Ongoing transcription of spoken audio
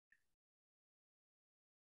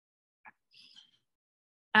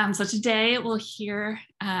So today we'll hear,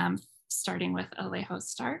 starting with Alejo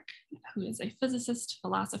Stark, who is a physicist,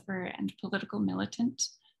 philosopher, and political militant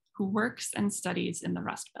who works and studies in the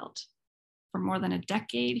Rust Belt. For more than a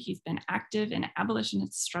decade, he's been active in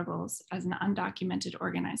abolitionist struggles as an undocumented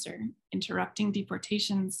organizer, interrupting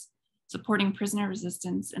deportations, supporting prisoner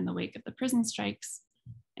resistance in the wake of the prison strikes,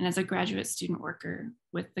 and as a graduate student worker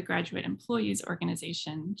with the Graduate Employees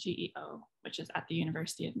Organization, GEO, which is at the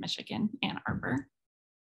University of Michigan, Ann Arbor.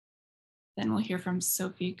 Then we'll hear from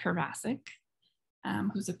Sofie Karasek,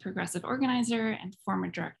 who's a progressive organizer and former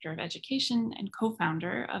director of education and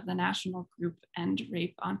co-founder of the national group End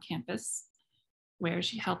Rape on Campus, where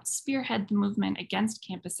she helped spearhead the movement against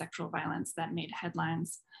campus sexual violence that made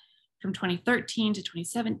headlines from 2013 to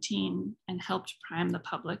 2017 and helped prime the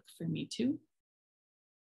public for Me Too.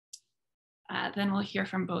 Then we'll hear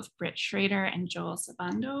from both Brit Shrader and Joel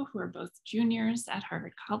Sabando, who are both juniors at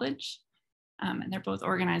Harvard College. And they're both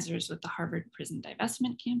organizers with the Harvard Prison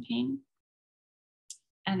Divestment Campaign.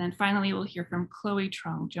 And then finally, we'll hear from Chloe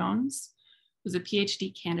Truong-Jones, who's a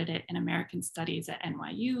PhD candidate in American Studies at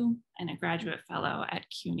NYU and a graduate fellow at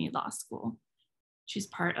CUNY Law School. She's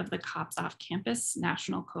part of the Cops Off Campus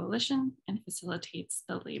National Coalition and facilitates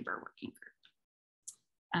the Labor Working Group.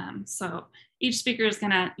 So each speaker is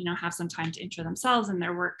gonna have some time to intro themselves and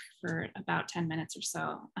their work for about 10 minutes or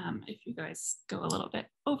so. If you guys go a little bit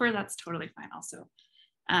over, that's totally fine also.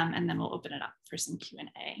 And then we'll open it up for some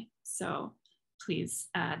Q&A. So please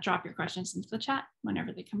drop your questions into the chat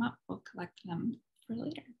whenever they come up. We'll collect them for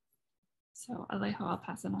later. So Alejo, I'll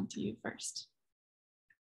pass it on to you first.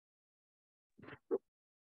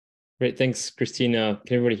 Great, thanks, Christina.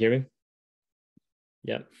 Can everybody hear me?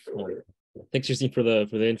 Yeah. Thanks, Christine, for the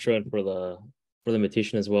intro and for the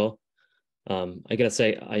invitation as well. I gotta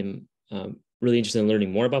say, I'm really interested in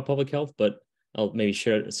learning more about public health, but I'll maybe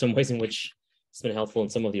share some ways in which it's been helpful in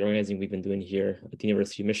some of the organizing we've been doing here at the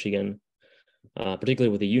University of Michigan, particularly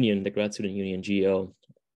with the union, the grad student union, GEO.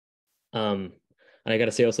 And I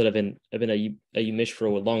gotta say also that I've been a UMich for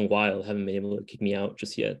a long while, haven't been able to kick me out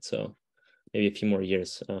just yet. So maybe a few more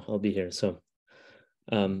years I'll be here.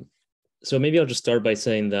 So maybe I'll just start by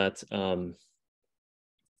saying that,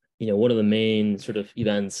 one of the main sort of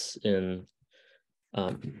events in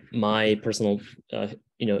my personal,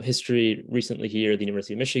 history recently here at the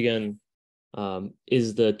University of Michigan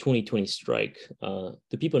is the 2020 strike.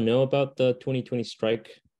 Do people know about the 2020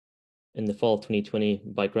 strike in the fall of 2020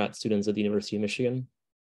 by grad students at the University of Michigan?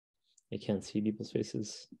 I can't see people's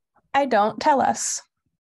faces. I don't. Tell us.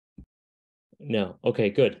 No.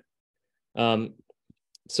 Okay, good.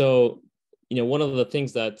 So, one of the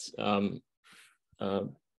things that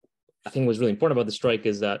I think was really important about the strike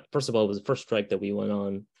is that, first of all, it was the first strike that we went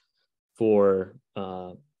on for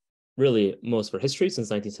really most of our history since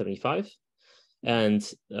 1975. And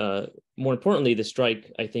more importantly, the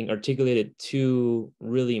strike, I think, articulated two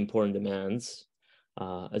really important demands.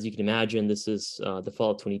 As you can imagine, this is the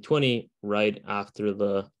fall of 2020, right after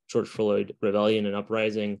the George Floyd rebellion and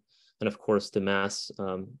uprising, and of course, the mass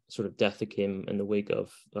sort of death that came in the wake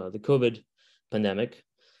of the COVID pandemic.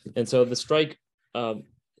 And so the strike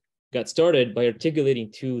got started by articulating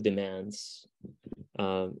two demands.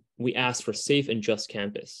 We asked for safe and just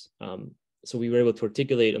campus. So we were able to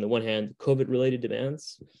articulate, on the one hand, COVID-related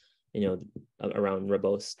demands, around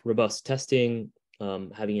robust testing,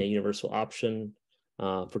 having a universal option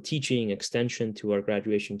for teaching, extension to our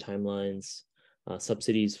graduation timelines,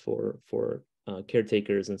 subsidies for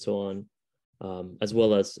caretakers and so on, as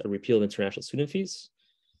well as a repeal of international student fees.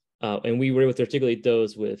 And we were able to articulate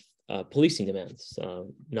those with policing demands,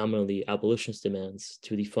 nominally abolitionist demands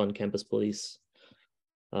to defund campus police,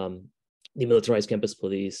 demilitarized campus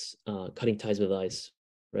police, cutting ties with ICE,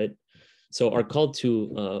 right? So our call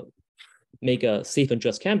to make a safe and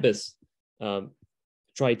just campus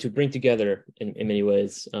try to bring together, in many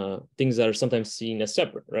ways, things that are sometimes seen as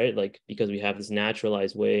separate, right? Like, because we have this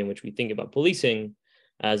naturalized way in which we think about policing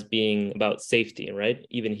as being about safety, right?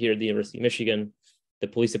 Even here at the University of Michigan, the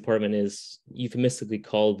police department is euphemistically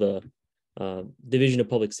called the Division of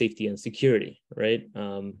Public Safety and Security, right?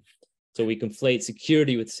 So we conflate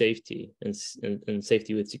security with safety and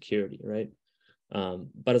safety with security, right?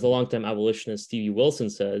 But as a longtime abolitionist, Stevie Wilson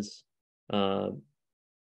says,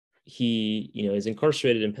 he is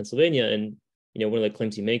incarcerated in Pennsylvania, and one of the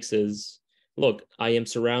claims he makes is, look, I am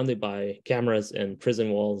surrounded by cameras and prison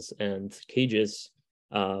walls and cages.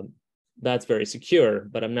 That's very secure,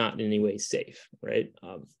 but I'm not in any way safe, right?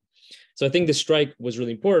 So I think the strike was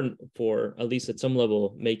really important for, at least at some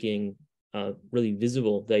level, making really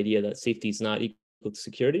visible the idea that safety is not equal to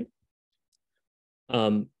security.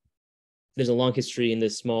 there's a long history in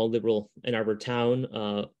this small liberal Ann Arbor town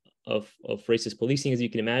of racist policing, as you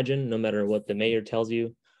can imagine, no matter what the mayor tells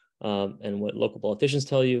you and what local politicians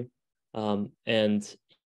tell you. And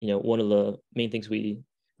one of the main things we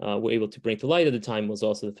were able to bring to light at the time was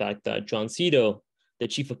also the fact that John Cito, the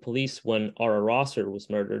chief of police when R.R. Rosser was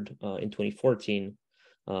murdered in 2014,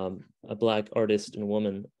 a Black artist and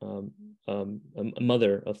woman, a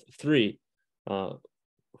mother of three, who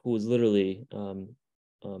was literally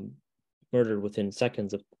murdered within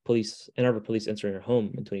seconds of Ann Arbor police entering her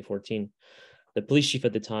home in 2014. The police chief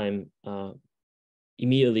at the time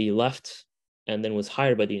immediately left and then was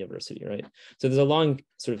hired by the university, right? So there's a long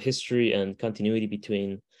sort of history and continuity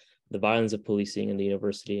between the violence of policing and the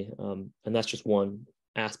university, and that's just one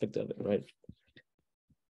aspect of it, right?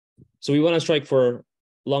 So we went on strike for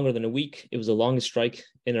longer than a week. It was the longest strike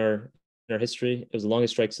in our history. It was the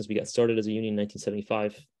longest strike since we got started as a union in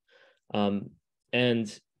 1975.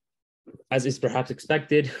 And as is perhaps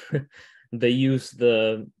expected, they used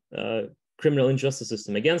the criminal injustice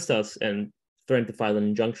system against us and threatened to file an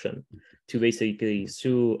injunction to basically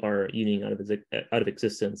sue our union out of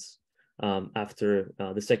existence after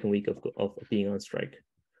the second week of being on strike.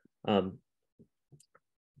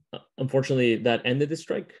 Unfortunately, that ended the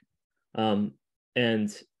strike.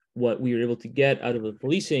 And what we were able to get out of the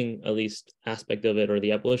policing, at least aspect of it, or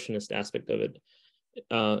the abolitionist aspect of it,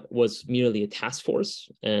 was merely a task force.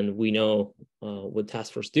 And we know what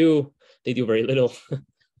task force do. They do very little.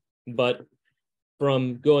 But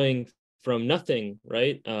from going from nothing,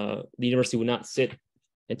 right? The university would not sit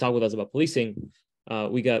and talk with us about policing.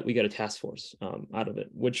 We got a task force out of it,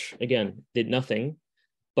 which again did nothing.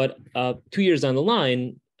 But 2 years down the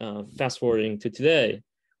line, fast forwarding to today,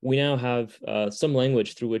 we now have some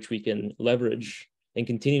language through which we can leverage and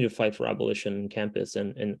continue to fight for abolition on campus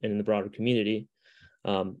and in the broader community,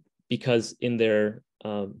 because in their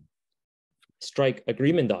strike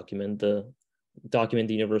agreement document, the document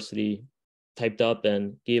the university typed up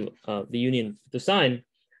and gave the union to sign,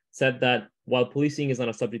 said that while policing is not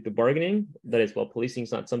a subject of bargaining, that is, while policing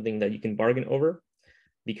is not something that you can bargain over,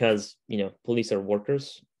 because police are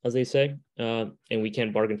workers, as they say, and we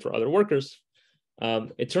can't bargain for other workers.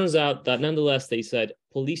 It turns out that nonetheless, they said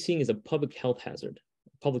policing is a public health hazard,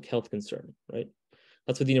 public health concern, right?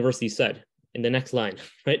 That's what the university said in the next line,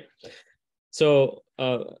 right? So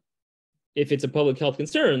if it's a public health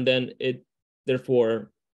concern, then it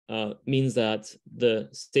therefore means that the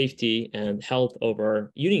safety and health of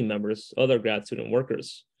our union members, other grad student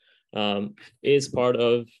workers, is part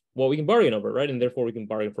of what we can bargain over, right? And therefore we can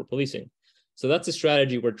bargain for policing. So that's a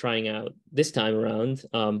strategy we're trying out this time around,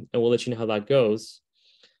 and we'll let you know how that goes,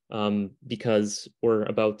 because we're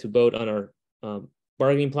about to vote on our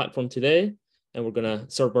bargaining platform today, and we're going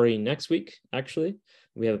to start bargaining next week, actually.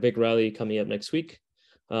 We have a big rally coming up next week.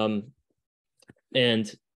 And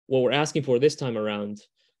what we're asking for this time around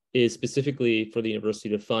is specifically for the university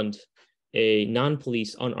to fund a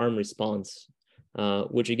non-police unarmed response,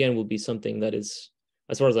 which again will be something that is,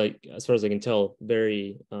 as far as I can tell,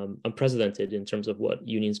 very unprecedented in terms of what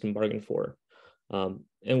unions can bargain for. And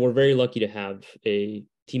we're very lucky to have a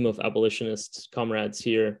team of abolitionists, comrades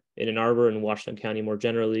here in Ann Arbor and Washington County more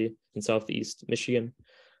generally in Southeast Michigan,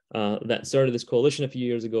 that started this coalition a few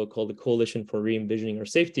years ago called the Coalition for Re-envisioning Our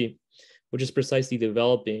Safety, which is precisely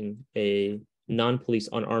developing a non-police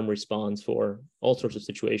unarmed response for all sorts of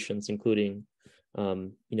situations, including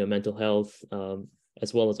mental health,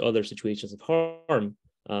 as well as other situations of harm,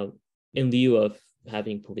 in lieu of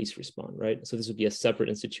having police respond, right? So this would be a separate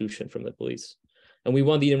institution from the police. And we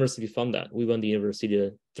want the university to fund that. We want the university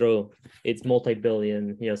to throw its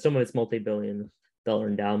multi-billion dollar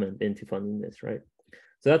endowment into funding this, right?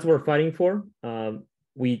 So that's what we're fighting for.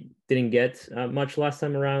 We didn't get much last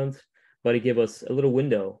time around, but it gave us a little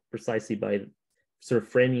window precisely by sort of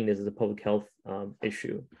framing this as a public health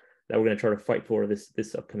issue that we're going to try to fight for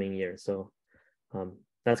this upcoming year. So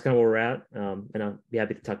that's kind of where we're at. And I'll be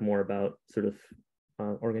happy to talk more about sort of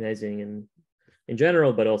organizing in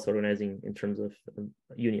general, but also organizing in terms of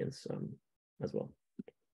unions as well.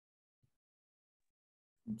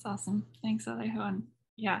 That's awesome. Thanks, Alejo. And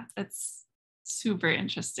yeah, it's super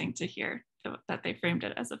interesting to hear that they framed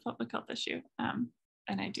it as a public health issue. And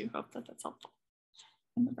I do hope that that's helpful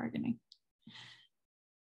in the bargaining.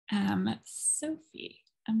 Sofie,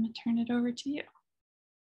 I'm gonna turn it over to you.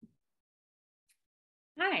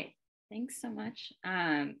 Hi, thanks so much.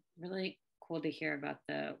 Really cool to hear about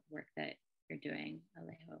the work that you're doing,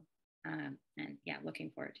 Alejo. And yeah,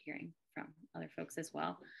 looking forward to hearing from other folks as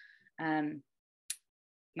well.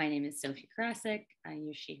 My name is Sofie Karasek. I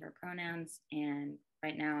use she, her pronouns, and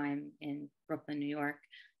right now I'm in Brooklyn, New York,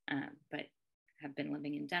 but have been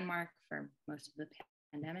living in Denmark for most of the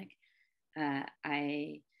pandemic.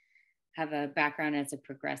 I have a background as a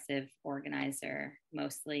progressive organizer,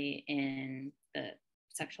 mostly in the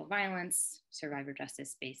sexual violence, survivor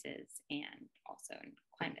justice spaces, and also in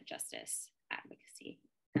climate justice advocacy,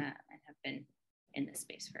 and have been in this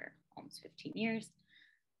space for almost 15 years.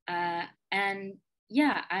 And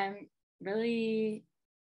yeah, I'm really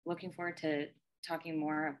looking forward to talking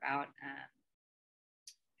more about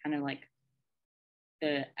kind of like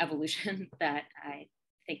the evolution that I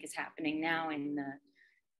think is happening now in the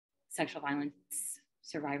sexual violence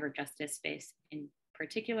survivor justice space in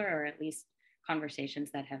particular, or at least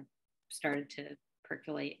conversations that have started to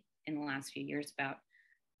percolate in the last few years about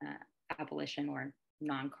abolition or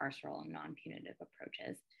non-carceral and non-punitive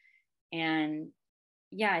approaches. And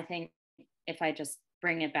yeah, I think if I just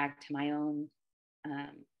bring it back to my own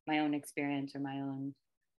experience or my own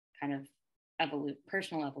kind of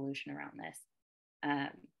personal evolution around this,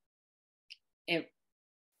 it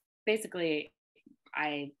basically,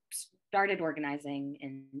 I started organizing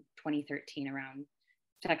in 2013 around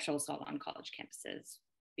sexual assault on college campuses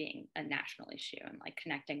being a national issue, and like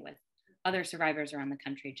connecting with other survivors around the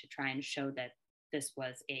country to try and show that this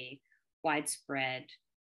was a widespread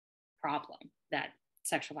problem, that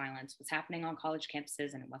sexual violence was happening on college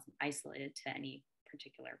campuses and it wasn't isolated to any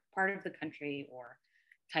particular part of the country or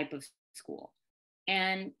type of school.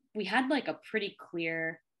 And we had like a pretty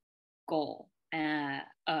clear goal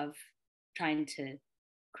of trying to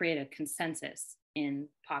create a consensus in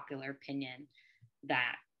popular opinion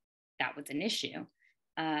that that was an issue.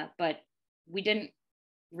 But we didn't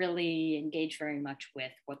really engage very much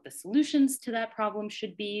with what the solutions to that problem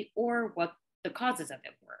should be or what the causes of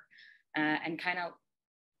it were. And kind of,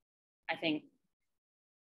 I think,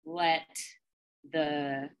 let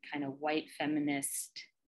the kind of white feminist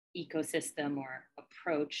ecosystem or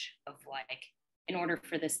approach of like, in order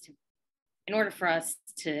for us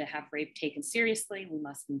to have rape taken seriously, we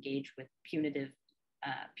must engage with punitive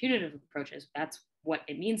approaches. That's what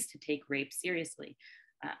it means to take rape seriously.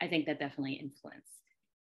 I think that definitely influenced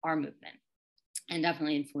our movement and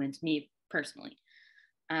definitely influenced me personally.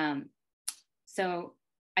 So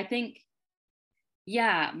I think,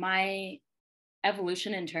 yeah, my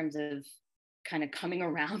evolution in terms of kind of coming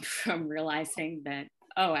around from realizing that,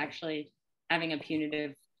 oh, actually having a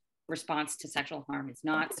punitive response to sexual harm is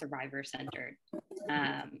not survivor-centered,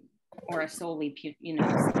 or a solely,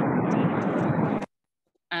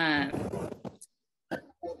 I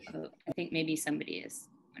think maybe somebody is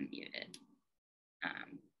unmuted.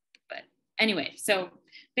 But anyway, so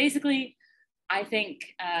basically, I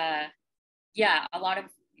think, yeah, a lot of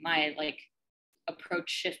my like approach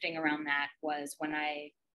shifting around that was when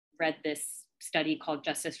I read this study called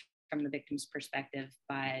Justice from the Victim's Perspective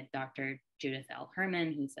by Dr. Judith L.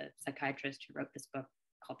 Herman, who's a psychiatrist who wrote this book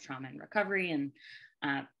called Trauma and Recovery, and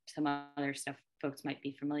some other stuff folks might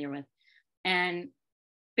be familiar with. And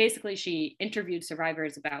basically, she interviewed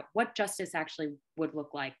survivors about what justice actually would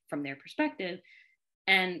look like from their perspective,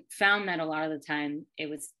 and found that a lot of the time it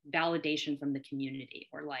was validation from the community,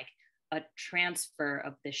 or like a transfer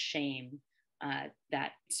of the shame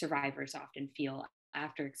that survivors often feel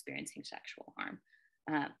after experiencing sexual harm.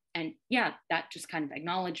 And yeah, that just kind of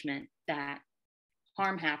acknowledgement that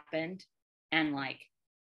harm happened, and like,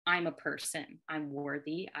 I'm a person, I'm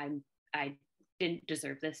worthy, I didn't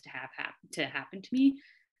deserve this to happen to me.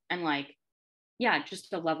 And like, yeah,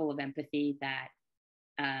 just a level of empathy that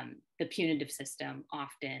the punitive system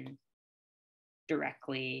often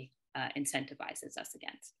directly incentivizes us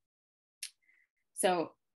against.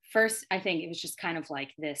 So first, I think it was just kind of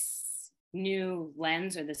like this new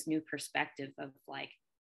lens or this new perspective of like,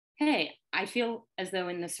 hey, I feel as though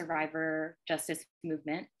in the survivor justice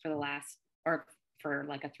movement for the last, or for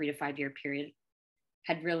like a 3 to 5 year period,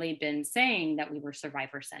 had really been saying that we were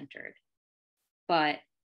survivor centered, but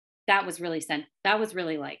that was really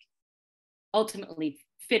like ultimately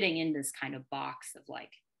fitting in this kind of box of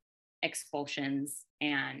like expulsions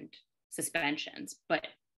and suspensions, but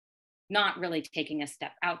not really taking a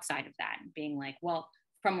step outside of that and being like, well,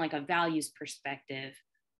 from like a values perspective,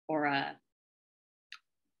 or a,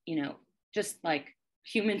 just like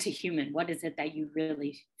human to human, what is it that you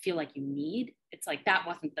really feel like you need? It's like, that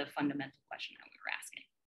wasn't the fundamental question that we were asking.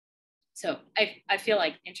 So I feel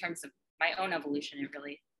like in terms of my own evolution, it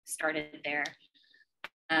really started there.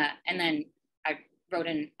 And then I wrote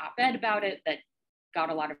an op-ed about it that got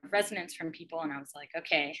a lot of resonance from people. And I was like,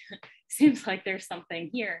 okay, seems like there's something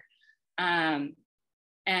here. And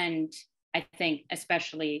I think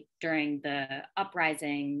especially during the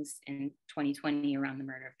uprisings in 2020 around the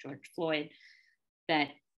murder of George Floyd, that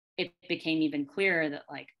it became even clearer that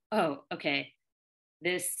like, oh, okay,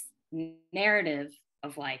 this narrative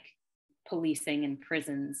of like policing and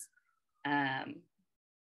prisons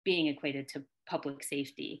being equated to public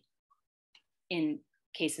safety in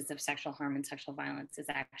cases of sexual harm and sexual violence is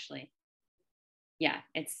actually,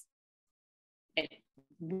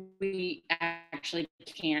 we actually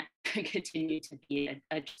can't continue to be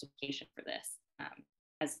a justification for this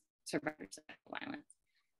as survivors of sexual violence.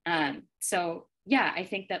 So yeah, I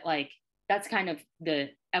think that like that's kind of the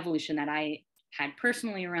evolution that I had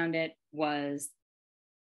personally around it, was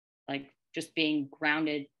like just being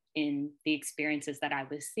grounded in the experiences that I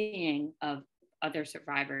was seeing of other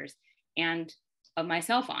survivors and of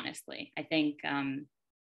myself, honestly. I think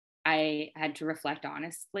I had to reflect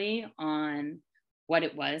honestly on what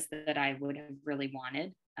it was that I would have really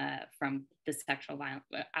wanted from the sexual violence,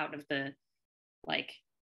 out of the like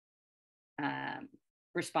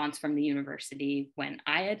response from the university when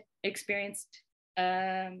I had experienced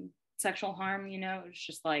sexual harm. You know, it's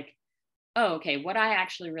just like, oh, okay, what I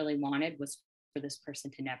actually really wanted was for this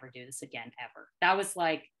person to never do this again, ever. That was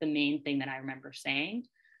like the main thing that I remember saying.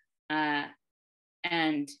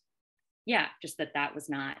 And yeah, just that was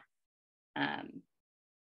not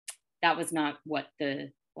what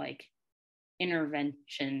the like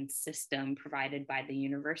intervention system provided by the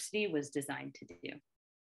university was designed to do.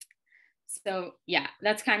 So yeah,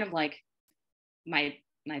 that's kind of like my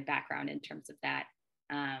background in terms of that.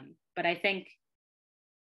 But I think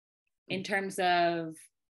in terms of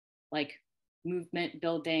like movement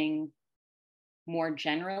building more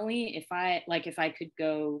generally, if I could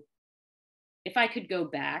go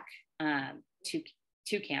back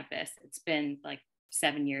to campus, it's been like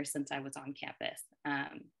 7 years since I was on campus.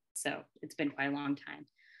 So it's been quite a long time.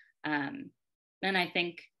 And I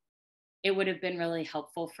think it would have been really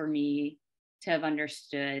helpful for me to have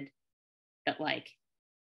understood that like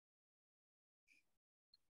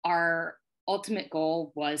our ultimate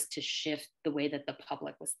goal was to shift the way that the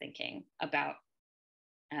public was thinking about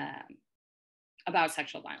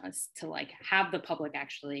sexual violence, to like have the public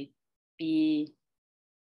actually be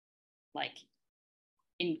like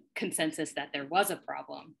in consensus that there was a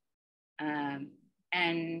problem,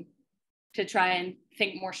 and to try and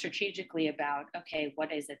think more strategically about, okay,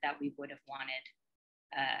 what is it that we would have wanted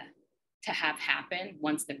to have happen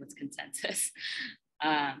once there was consensus.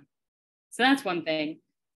 So that's one thing.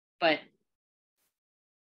 But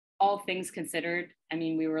all things considered, I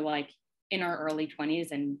mean, we were like in our early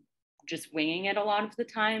 20s and just winging it a lot of the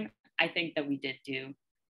time. I think that we did do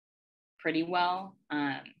pretty well.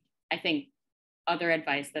 I think other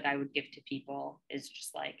advice that I would give to people is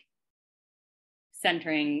just like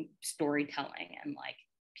centering storytelling and like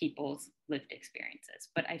people's lived experiences.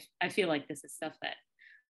 But I feel like this is stuff that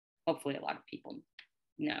hopefully a lot of people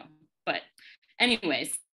know. But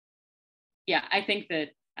anyways, yeah, I think that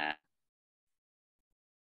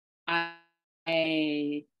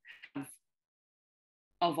I have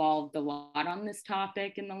evolved a lot on this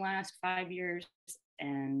topic in the last 5 years,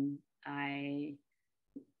 and I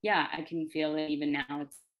can feel it even now.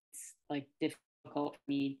 It's like difficult for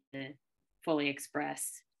me to fully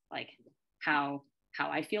express like how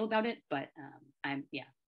I feel about it, but I'm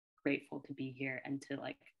grateful to be here and to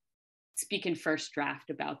like speak in first draft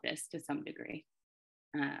about this to some degree,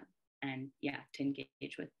 and to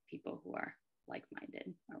engage with people who are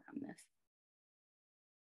like-minded around this.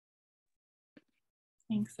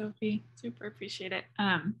 Thanks, Sophie. Super appreciate it.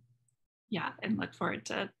 And look forward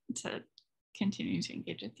to continuing to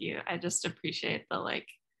engage with you. I just appreciate the like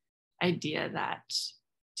idea that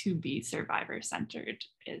to be survivor-centered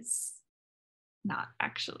is not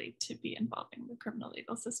actually to be involving the criminal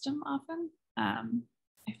legal system often.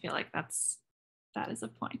 I feel like that is a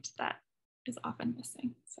point that is often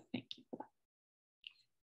missing. So thank you for that.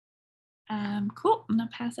 Cool. I'm gonna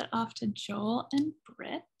pass it off to Joel and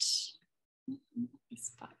Brit. Let me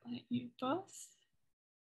spotlight you both.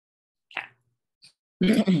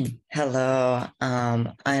 Okay. Hello,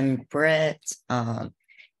 I'm Brit, and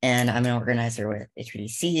I'm an organizer with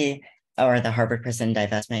HBDC, or the Harvard Prison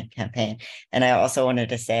Divestment Campaign. And I also wanted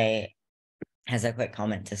to say, as a quick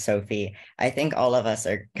comment to Sophie, I think all of us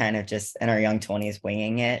are kind of just in our young 20s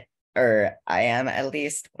winging it, or I am at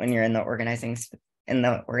least, when you're in the organizing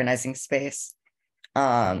space.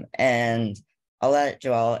 And I'll let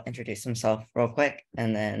Joel introduce himself real quick,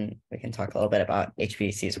 and then we can talk a little bit about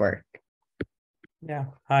HBDC's work. Yeah,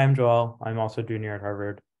 hi, I'm Joel. I'm also a junior at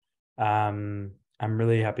Harvard. I'm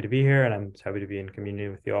really happy to be here, and I'm happy to be in community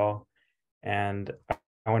with you all. And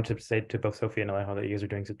I want to say to both Sofie and Alejo that you guys are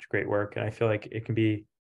doing such great work. And I feel like it can be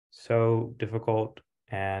so difficult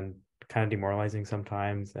and kind of demoralizing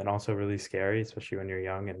sometimes, and also really scary, especially when you're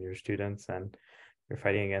young and you're students. And you're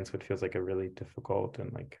fighting against what feels like a really difficult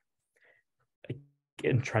and like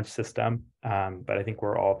entrenched system. But I think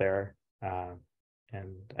we're all there.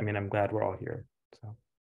 And I mean, I'm glad we're all here. So.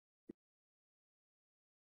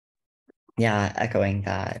 Yeah, echoing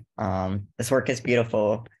that. This work is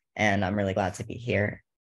beautiful, and I'm really glad to be here.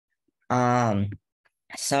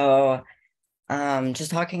 So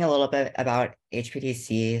just talking a little bit about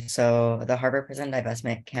HPDC. So the Harbor Prison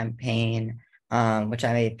Divestment Campaign, which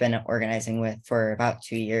I've been organizing with for about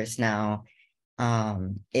 2 years now,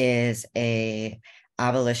 is a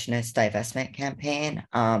abolitionist divestment campaign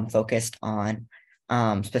focused on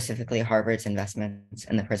specifically Harvard's investments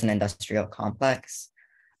in the prison industrial complex.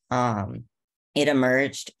 It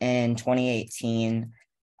emerged in 2018,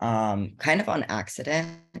 kind of on accident,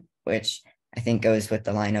 which I think goes with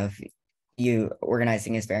the line of you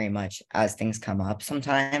organizing is very much as things come up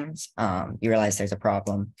sometimes. You realize there's a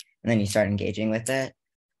problem and then you start engaging with it.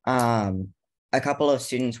 A couple of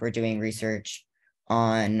students were doing research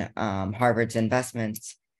on Harvard's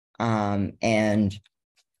investments and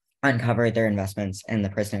uncovered their investments in the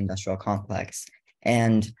prison industrial complex.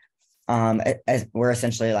 And as we're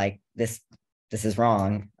essentially like, this is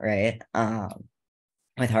wrong, right?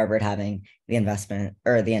 With Harvard having the investment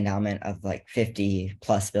or the endowment of like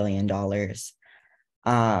 $50+ billion.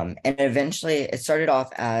 And eventually it started off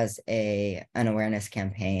as an awareness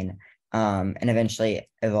campaign and eventually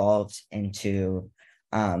evolved into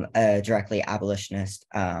a directly abolitionist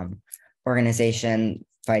organization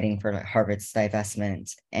fighting for Harvard's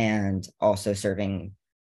divestment and also serving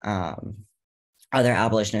other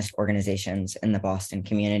abolitionist organizations in the Boston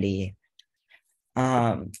community.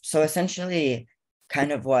 So essentially,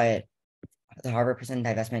 kind of what the Harbor Prison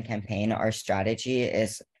Divestment Campaign, our strategy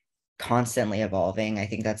is constantly evolving. I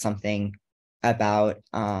think that's something about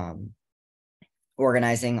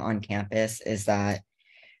organizing on campus is that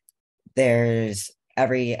there's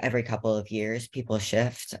every couple of years people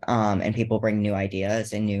shift and people bring new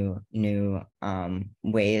ideas and new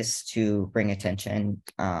ways to bring attention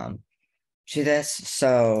to this.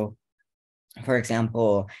 So, for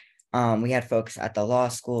example, we had folks at the law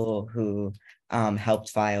school who helped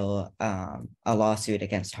file a lawsuit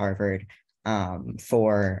against Harvard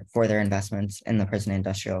for their investments in the prison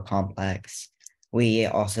industrial complex. We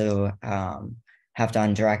also have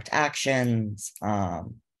done direct actions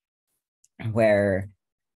where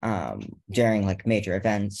during like major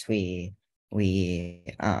events we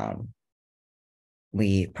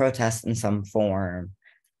protest in some form.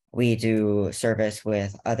 We do service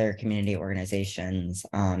with other community organizations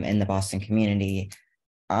in the Boston community.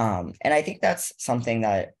 And I think that's something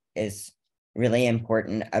that is really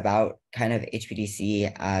important about kind of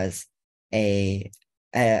HPDC as a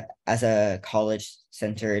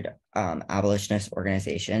college-centered abolitionist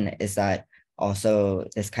organization is that also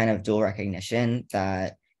this kind of dual recognition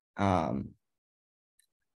that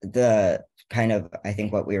the kind of, I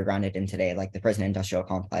think what we were grounded in today, like the prison industrial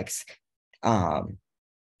complex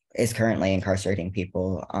is currently incarcerating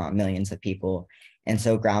people, millions of people. And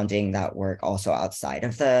so grounding that work also outside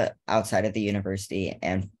of the university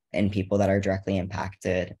and people that are directly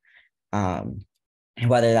impacted,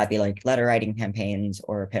 whether that be like letter writing campaigns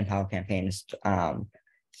or pen pal campaigns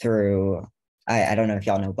through, I don't know if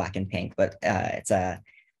y'all know Black and Pink, but it's a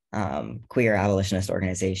queer abolitionist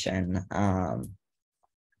organization.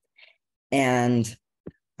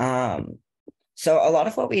 So a lot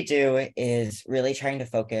of what we do is really trying to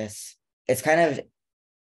focus, it's kind of,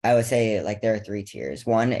 I would say like there are 3 tiers.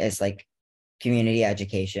 One is like community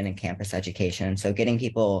education and campus education. So getting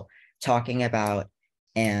people talking about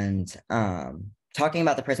the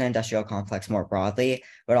prison industrial complex more broadly,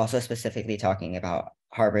 but also specifically talking about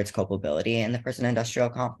Harvard's culpability in the prison industrial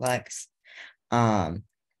complex.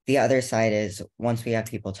 The other side is once we have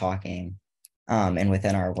people talking and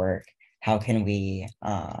within our work, how can we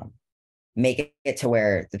make it to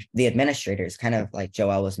where the administrators, kind of like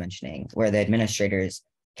Joelle was mentioning, where the administrators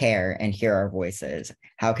care and hear our voices.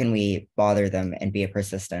 How can we bother them and be a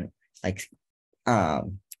persistent, like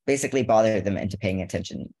basically bother them into paying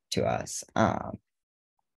attention to us.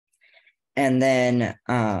 And then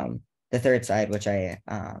the third side, which I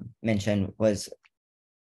mentioned, was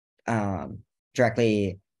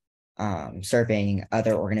directly serving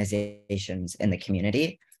other organizations in the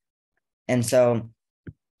community. And so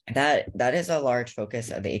that is a large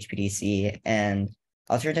focus of the HPDC. And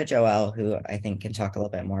I'll turn to Joelle, who I think can talk a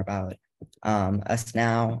little bit more about us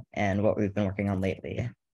now and what we've been working on lately.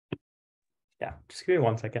 Yeah, just give me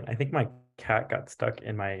 1 second. I think my cat got stuck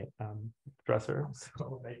in my dresser,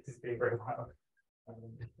 so it's being very loud.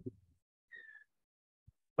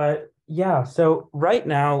 But yeah, so right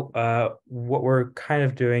now, what we're kind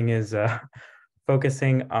of doing is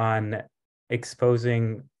focusing on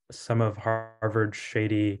exposing some of Harvard's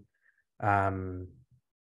shady, let's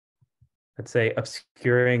say,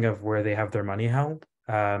 obscuring of where they have their money held.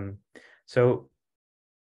 So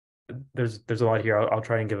there's a lot here. I'll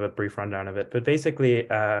try and give a brief rundown of it. But basically,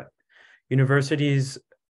 universities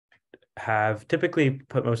have typically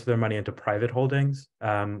put most of their money into private holdings,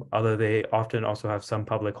 although they often also have some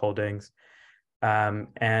public holdings.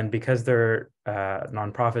 And because they're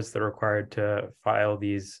nonprofits, they're required to file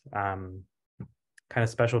these kind of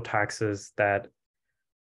special taxes that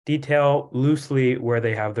detail loosely where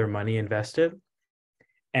they have their money invested.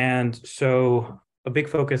 And so a big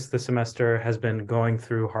focus this semester has been going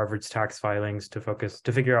through Harvard's tax filings to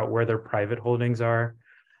figure out where their private holdings are.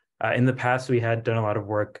 In the past, we had done a lot of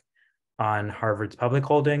work on Harvard's public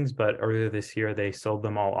holdings, but earlier this year, they sold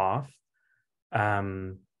them all off.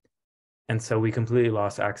 And so we completely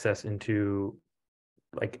lost access into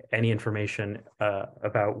like any information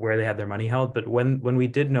about where they had their money held. But when we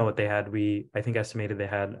did know what they had, I think estimated they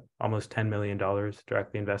had almost $10 million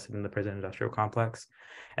directly invested in the prison industrial complex.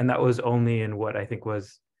 And that was only in what I think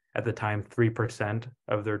was at the time 3%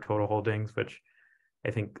 of their total holdings, which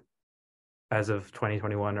I think as of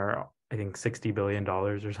 2021 are I think $60 billion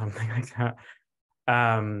or something like that.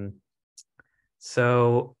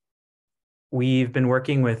 So we've been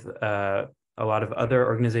working with a lot of other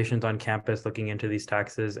organizations on campus looking into these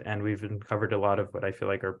taxes, and we've uncovered a lot of what I feel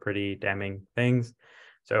like are pretty damning things.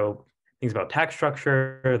 So things about tax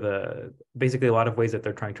structure, basically a lot of ways that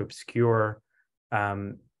they're trying to obscure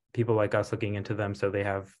people like us looking into them. So they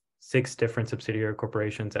have 6 different subsidiary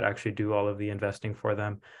corporations that actually do all of the investing for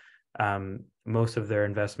them. Most of their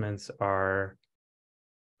investments are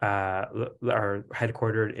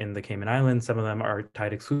headquartered in the Cayman Islands. Some of them are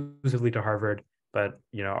tied exclusively to Harvard, but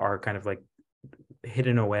are kind of like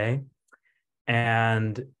hidden away.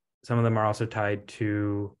 And some of them are also tied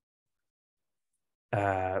to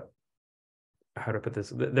how to put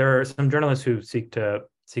this. There are some journalists who seek out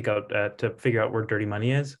to figure out where dirty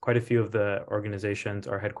money is. Quite a few of the organizations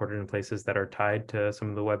are headquartered in places that are tied to some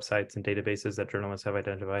of the websites and databases that journalists have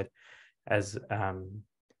identified as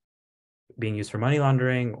being used for money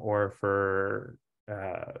laundering or for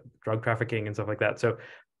drug trafficking and stuff like that. So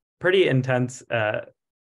pretty intensely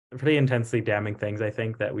damning things, I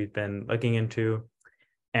think, that we've been looking into.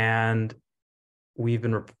 And we've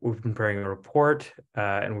been preparing a report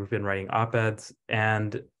and we've been writing op-eds.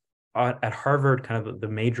 And at Harvard, kind of the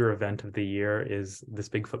major event of the year is this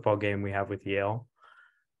big football game we have with Yale,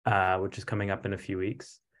 which is coming up in a few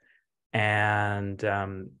weeks. And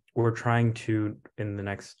we're trying to, in the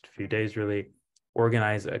next few days, really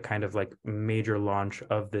organize a kind of like major launch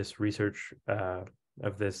of this research,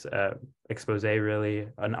 of this expose, really,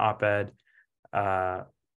 an op-ed, an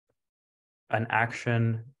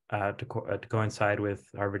action to coincide with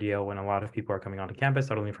Harvard Yale when a lot of people are coming onto campus,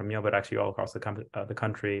 not only from Yale, but actually all across the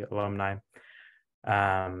country, alumni.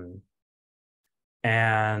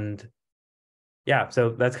 And yeah, so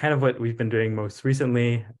that's kind of what we've been doing most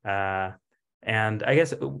recently. And I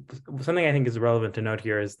guess something I think is relevant to note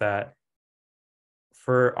here is that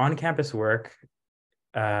for on-campus work,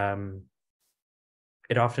 it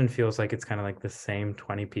often feels like it's kind of like the same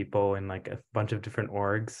 20 people in like a bunch of different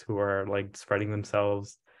orgs who are like spreading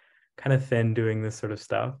themselves kind of thin doing this sort of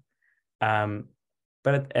stuff.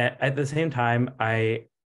 But at the same time, I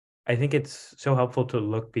think it's so helpful to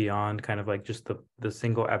look beyond kind of like just the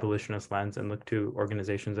single abolitionist lens and look to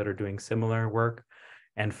organizations that are doing similar work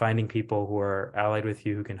and finding people who are allied with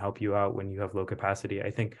you who can help you out when you have low capacity.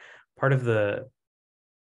 I think part of the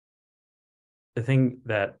thing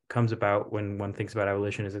that comes about when one thinks about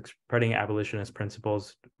abolition is spreading abolitionist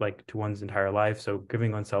principles like to one's entire life. So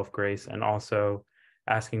giving oneself grace and also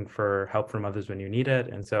asking for help from others when you need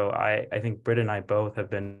it. And so I think Brit and I both have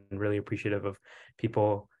been really appreciative of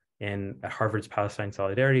people in Harvard's Palestine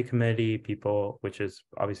Solidarity Committee, people, which is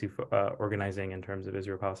obviously organizing in terms of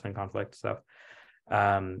Israel-Palestine conflict stuff.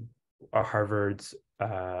 Harvard's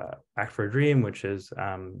Act for a Dream, which is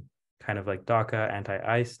kind of like DACA,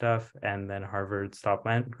 anti-ICE stuff, and then Harvard Stop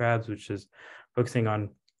Land Grabs, which is focusing on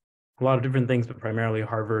a lot of different things, but primarily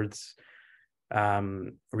Harvard's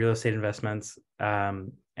real estate investments.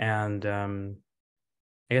 And I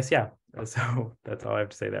guess, yeah, so that's all I have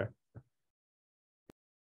to say there.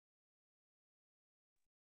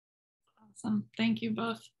 Awesome. Thank you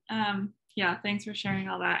both. Yeah, thanks for sharing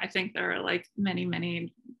all that. I think there are like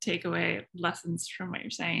many takeaway lessons from what you're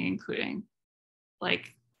saying, including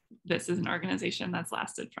like this is an organization that's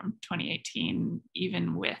lasted from 2018,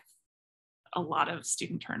 even with a lot of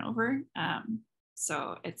student turnover.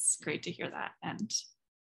 So it's great to hear that. And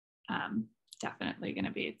definitely going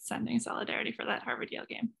to be sending solidarity for that Harvard-Yale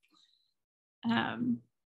game.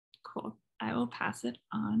 Cool. I will pass it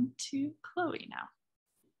on to Chloe now.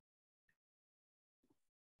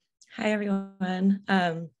 Hi, everyone.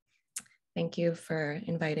 Thank you for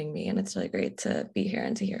inviting me, and it's really great to be here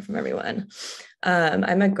and to hear from everyone.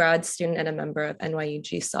 I'm a grad student and a member of NYU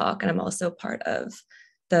GSOC, and I'm also part of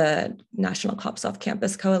the National Cops Off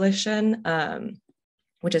Campus Coalition,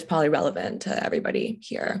 which is probably relevant to everybody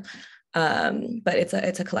here. But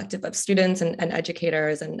it's a collective of students and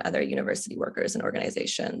educators and other university workers and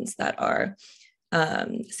organizations that are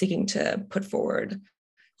seeking to put forward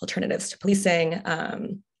alternatives to policing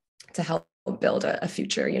to help build a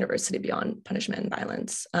future university beyond punishment and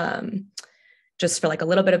violence. Just for like a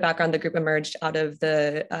little bit of background, the group emerged out of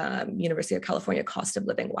the University of California cost of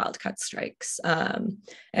living wildcat strikes and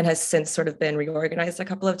has since sort of been reorganized a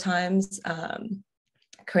couple of times.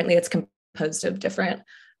 Currently, it's composed of different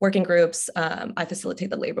working groups. I facilitate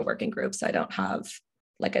the labor working group, so I don't have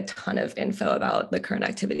like a ton of info about the current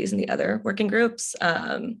activities in the other working groups.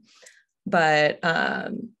 But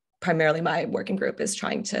primarily my working group is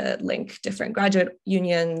trying to link different graduate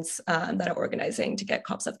unions that are organizing to get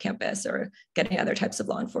cops off campus or getting other types of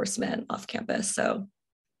law enforcement off campus. So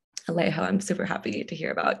Alejo, I'm super happy to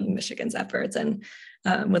hear about Michigan's efforts and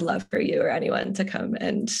would love for you or anyone to come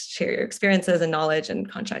and share your experiences and knowledge and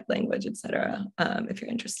contract language, et cetera, if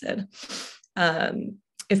you're interested.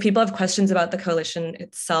 If people have questions about the coalition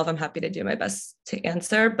itself, I'm happy to do my best to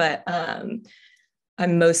answer, but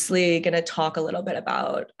I'm mostly going to talk a little bit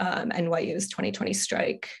about NYU's 2020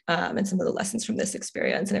 strike and some of the lessons from this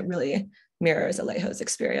experience. And it really mirrors Alejo's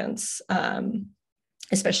experience,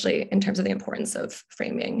 especially in terms of the importance of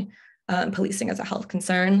framing policing as a health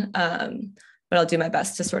concern. But I'll do my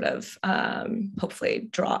best to sort of hopefully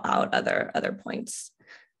draw out other points.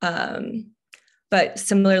 But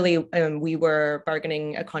similarly, we were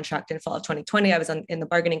bargaining a contract in fall of 2020. I was in the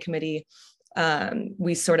bargaining committee.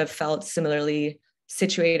 We sort of felt similarly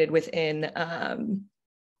situated within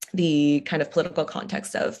the kind of political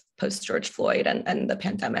context of post-George Floyd and the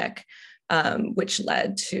pandemic, which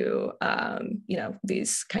led to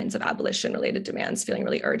these kinds of abolition-related demands feeling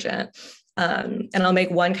really urgent. And I'll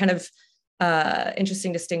make one kind of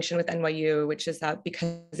interesting distinction with NYU, which is that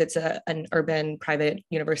because it's an urban private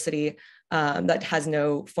university that has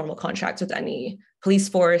no formal contracts with any police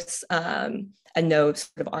force and no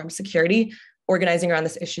sort of armed security, organizing around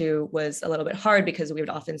this issue was a little bit hard because we would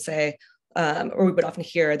often say, or we would often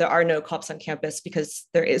hear, there are no cops on campus because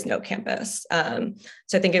there is no campus.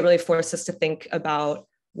 So I think it really forced us to think about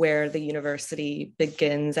where the university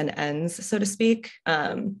begins and ends, so to speak.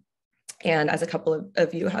 And as a couple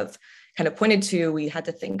of you have kind of pointed to, we had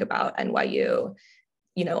to think about NYU,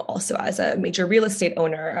 also as a major real estate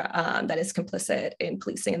owner that is complicit in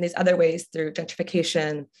policing in these other ways through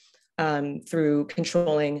gentrification, through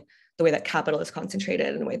controlling the way that capital is concentrated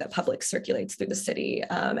and the way that public circulates through the city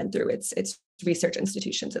and through its research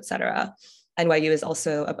institutions, et cetera. NYU is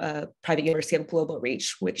also a private university of global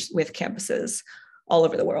reach, with campuses all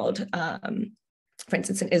over the world. For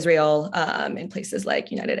instance, in Israel, in places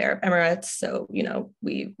like United Arab Emirates. So,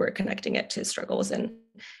 we were connecting it to struggles in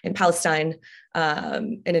Palestine.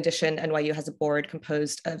 In addition, NYU has a board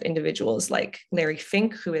composed of individuals like Larry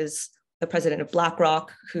Fink, who is the president of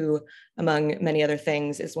BlackRock, who, among many other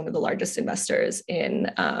things, is one of the largest investors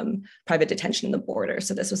in private detention in the border.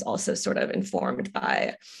 So this was also sort of informed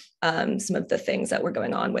by some of the things that were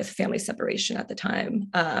going on with family separation at the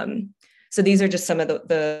time. So these are just some of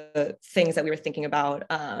the things that we were thinking about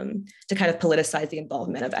to kind of politicize the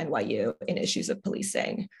involvement of NYU in issues of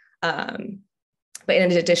policing. But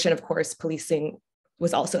in addition, of course, policing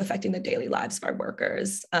was also affecting the daily lives of our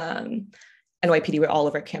workers. NYPD were all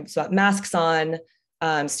over campus without masks on.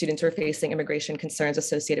 Students were facing immigration concerns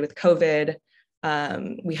associated with COVID.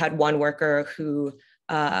 We had one worker who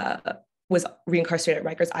was reincarcerated at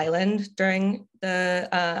Rikers Island during the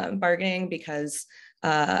bargaining because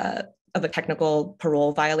of a technical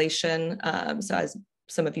parole violation. So as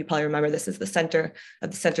some of you probably remember, this is the center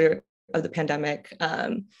of the pandemic.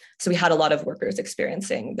 So we had a lot of workers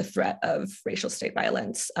experiencing the threat of racial state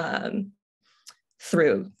violence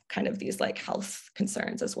through kind of these like health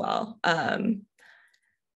concerns as well.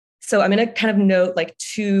 So I'm going to kind of note like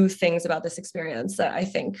two things about this experience that I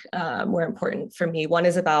think were important for me. One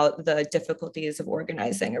is about the difficulties of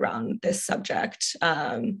organizing around this subject,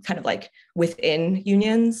 kind of like within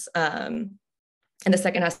unions. And the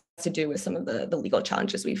second has to do with some of the legal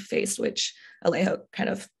challenges we've faced, which Alejo kind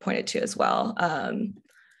of pointed to as well.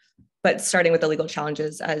 but starting with the legal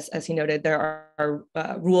challenges, as he noted, there are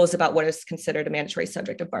rules about what is considered a mandatory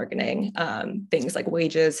subject of bargaining, things like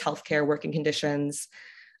wages, healthcare, working conditions,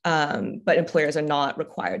 but employers are not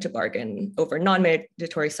required to bargain over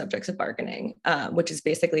non-mandatory subjects of bargaining, which is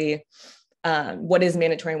basically what is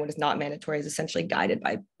mandatory and what is not mandatory is essentially guided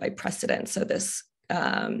by precedent. So this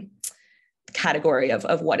category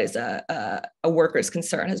of what is a worker's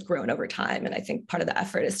concern has grown over time. And I think part of the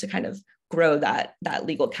effort is to kind of grow that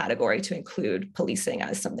legal category to include policing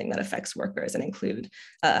as something that affects workers and include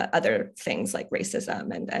other things like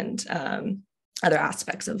racism and other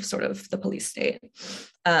aspects of sort of the police state.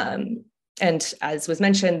 And as was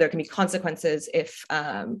mentioned, there can be consequences if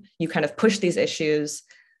you kind of push these issues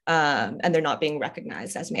and they're not being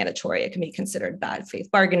recognized as mandatory. It can be considered bad faith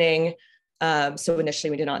bargaining. So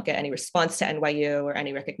initially we did not get any response to NYU or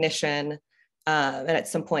any recognition. And at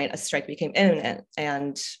some point a strike became imminent,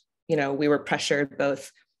 and we were pressured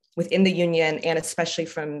both within the union and especially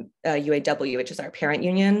from UAW, which is our parent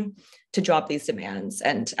union, to drop these demands.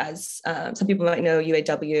 And as some people might know,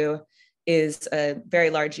 UAW is a very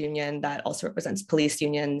large union that also represents police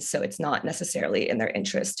unions. So it's not necessarily in their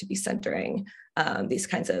interest to be centering these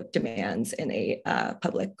kinds of demands in a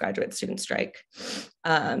public graduate student strike.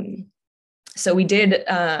 So we did,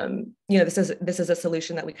 this is a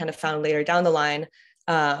solution that we kind of found later down the line.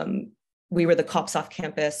 We were the Cops Off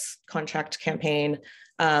Campus contract campaign,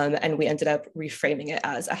 and we ended up reframing it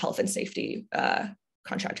as a health and safety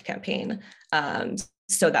contract campaign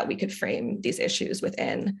so that we could frame these issues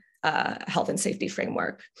within a health and safety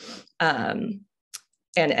framework, and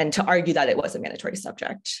to argue that it was a mandatory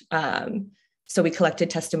subject. So we collected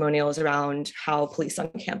testimonials around how police on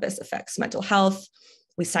campus affects mental health.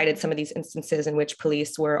 We cited some of these instances in which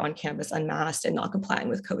police were on campus unmasked and not complying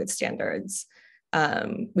with COVID standards.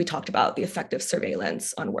 We talked about the effect of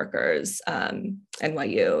surveillance on workers.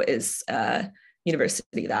 NYU is a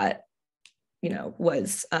university that,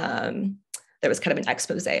 was, there was kind of an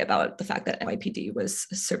expose about the fact that NYPD was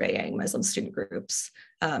surveying Muslim student groups.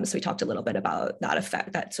 So we talked a little bit about that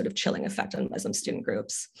effect, that sort of chilling effect on Muslim student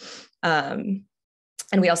groups. And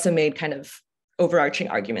we also made kind of overarching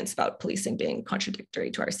arguments about policing being contradictory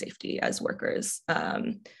to our safety as workers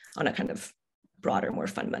on a kind of broader, more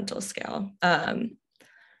fundamental scale.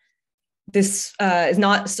 This is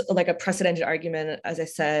not like a precedented argument, as I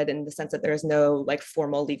said, in the sense that there is no like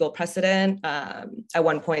formal legal precedent. At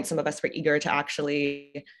one point, some of us were eager to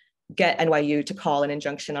actually get NYU to call an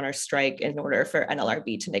injunction on our strike in order for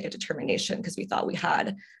NLRB to make a determination, because we thought we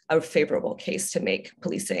had a favorable case to make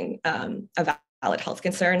policing a valid health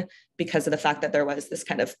concern because of the fact that there was this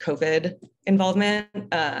kind of COVID involvement.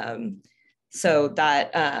 So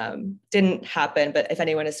that didn't happen, but if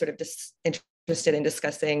anyone is sort of just interested in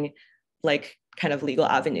discussing like kind of legal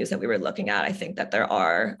avenues that we were looking at, I think that there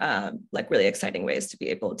are like really exciting ways to be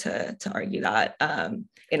able to argue that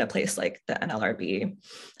in a place like the NLRB.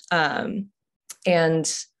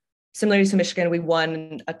 And similarly to Michigan, we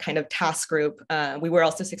won a kind of task group. We were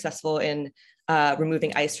also successful in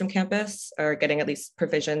removing ICE from campus, or getting at least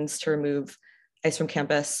provisions to remove ICE from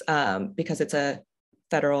campus because it's a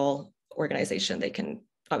federal organization. They can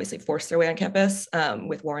obviously force their way on campus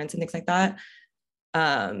with warrants and things like that.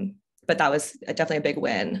 But that was definitely a big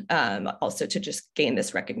win, also to just gain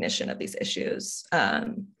this recognition of these issues.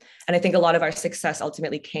 And I think a lot of our success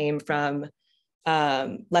ultimately came from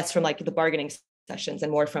less from like the bargaining sessions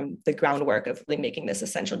and more from the groundwork of really making this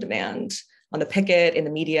essential demand on the picket, in the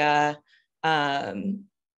media. And,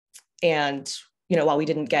 while we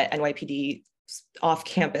didn't get NYPD off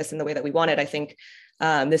campus in the way that we wanted, I think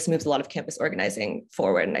this moves a lot of campus organizing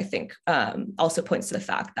forward. And I think also points to the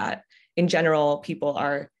fact that in general, people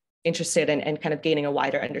are interested in kind of gaining a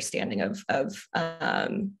wider understanding of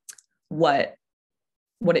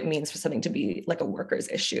what it means for something to be like a workers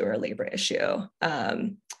issue or a labor issue.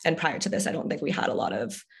 And prior to this, I don't think we had a lot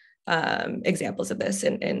of examples of this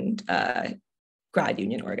in grad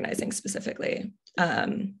union organizing specifically.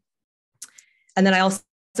 And then I also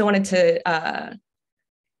wanted to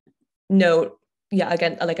note,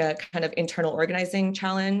 again, like a kind of internal organizing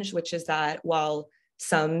challenge, which is that while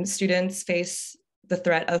some students face the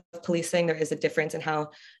threat of policing, there is a difference in how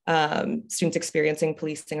students experiencing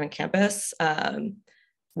policing on campus.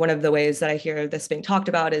 One of the ways that I hear this being talked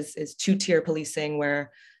about is two-tier policing,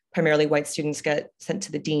 where primarily white students get sent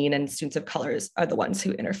to the dean and students of colors are the ones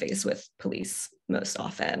who interface with police most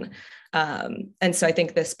often. And so I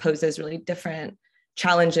think this poses really different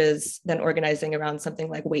challenges than organizing around something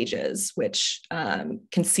like wages, which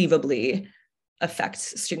conceivably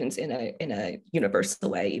affects students in a universal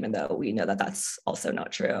way, even though we know that that's also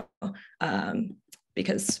not true.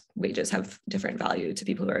 because wages have different value to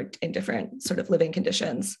people who are in different sort of living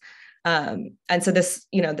conditions. And so this,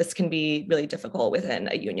 this can be really difficult within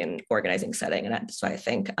a union organizing setting. And that's why I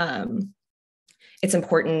think it's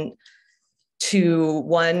important to,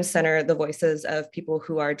 one, center the voices of people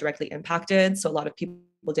who are directly impacted. So a lot of people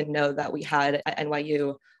didn't know that we had at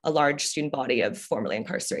NYU a large student body of formerly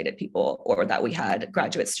incarcerated people, or that we had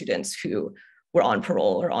graduate students who were on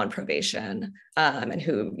parole or on probation, and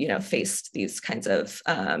who, faced these kinds of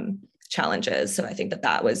challenges. So I think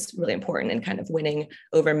that was really important in kind of winning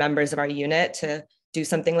over members of our unit to do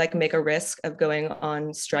something like make a risk of going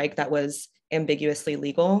on strike that was ambiguously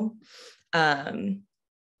legal.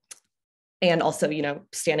 And also,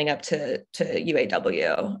 standing up to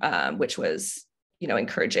UAW, which was,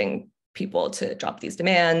 encouraging people to drop these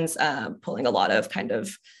demands, pulling a lot of kind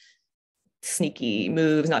of sneaky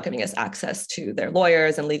moves, not giving us access to their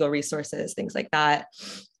lawyers and legal resources, things like that.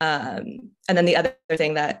 And then the other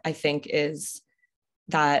thing that I think is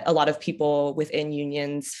that a lot of people within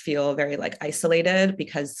unions feel very isolated,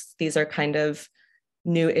 because these are kind of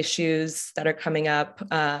new issues that are coming up,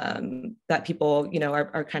 that people,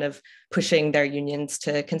 are kind of pushing their unions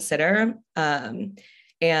to consider.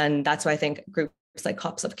 And that's why I think groups like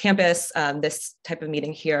Cops of Campus, this type of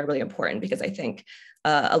meeting here are really important, because I think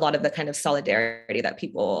a lot of the kind of solidarity that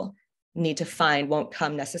people need to find won't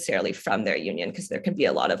come necessarily from their union, because there can be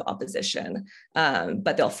a lot of opposition,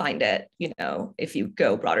 but they'll find it, if you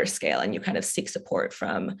go broader scale and you kind of seek support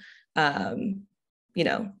from,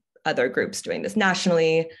 other groups doing this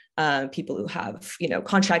nationally, people who have,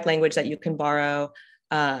 contract language that you can borrow,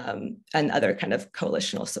 and other kind of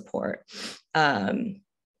coalitional support.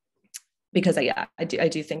 Because I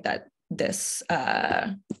do think that this,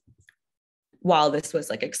 while this was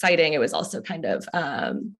exciting, it was also kind of,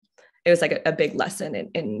 it was a big lesson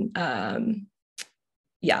in I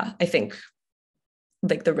think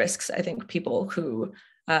the risks. I think people who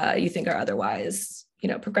you think are otherwise,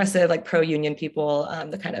 progressive, pro-union people,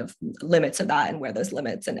 the kind of limits of that and where those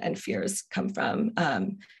limits and fears come from.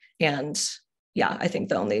 I think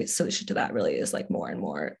the only solution to that really is more and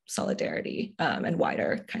more solidarity, and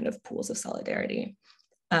wider kind of pools of solidarity.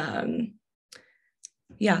 I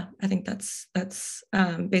think that's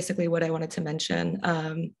basically what I wanted to mention.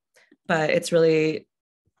 But it's really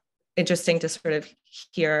interesting to sort of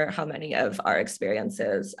hear how many of our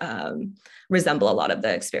experiences resemble a lot of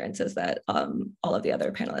the experiences that all of the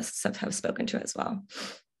other panelists have spoken to as well.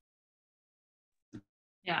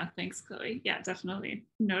 Yeah, thanks, Chloe. Yeah, definitely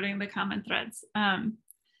noting the common threads. I'm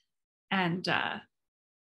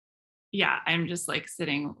just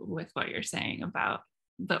sitting with what you're saying about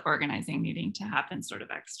the organizing needing to happen sort of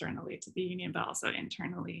externally to the union, but also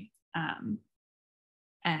internally.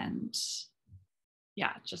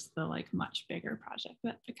 Just the much bigger project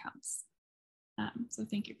that becomes. So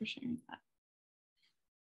thank you for sharing that.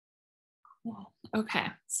 Cool. Okay,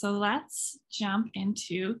 so let's jump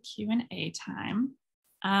into Q&A time.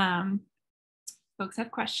 Folks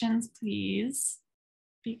have questions, please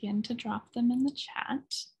begin to drop them in the chat.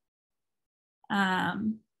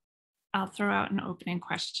 I'll throw out an opening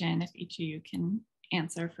question if each of you can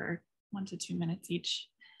answer for 1 to 2 minutes each,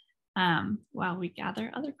 while we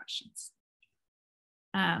gather other questions.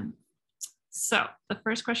 So the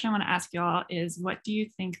first question I want to ask you all is, what do you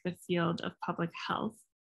think the field of public health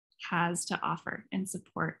has to offer in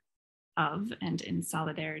support of and in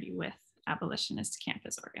solidarity with abolitionist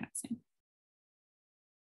campus organizing?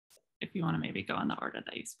 If you want to maybe go in the order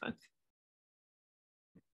that you spoke.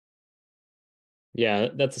 Yeah,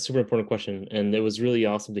 that's a super important question. And it was really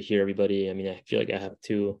awesome to hear everybody. I mean, I feel like I have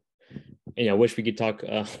to, I wish we could talk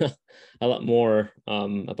a lot more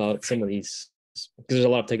about some of these, because there's a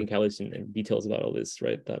lot of technicalities and details about all this,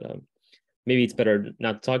 right? That maybe it's better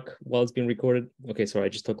not to talk while it's being recorded. Okay, sorry, I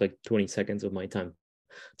just took 20 seconds of my time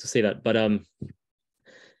to say that. But I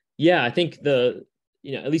think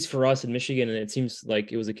at least for us in Michigan, and it seems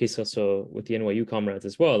like it was the case also with the NYU comrades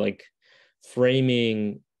as well,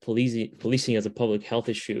 framing policing as a public health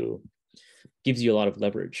issue gives you a lot of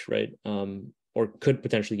leverage, right? Or could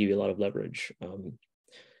potentially give you a lot of leverage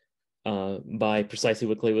by precisely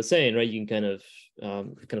what Clay was saying, right? You can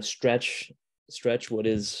kind of stretch what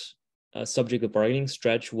is a subject of bargaining,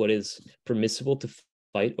 stretch what is permissible to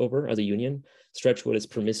fight over as a union, stretch what is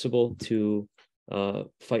permissible to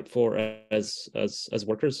fight for as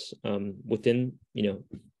workers within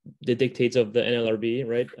the dictates of the NLRB,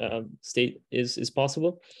 right? State is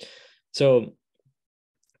possible. So,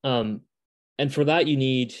 and for that you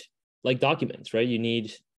need documents, right? You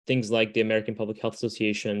need things like the American Public Health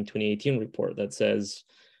Association 2018 report that says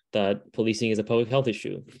that policing is a public health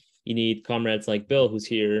issue. You need comrades like Bill, who's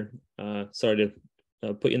here. Sorry to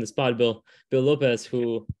put you in the spot, Bill Lopez,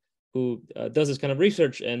 who does this kind of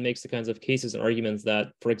research and makes the kinds of cases and arguments that,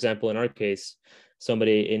 for example, in our case,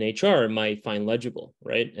 somebody in HR might find legible,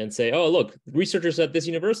 right? And say, oh, look, researchers at this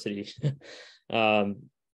university, demonstrate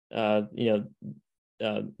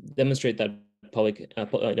that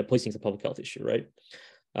policing is a public health issue, right?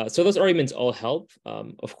 So those arguments all help.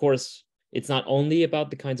 Of course, it's not only about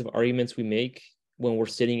the kinds of arguments we make when we're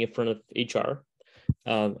sitting in front of HR.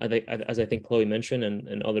 As I think Chloe mentioned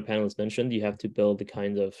and other panelists mentioned, you have to build the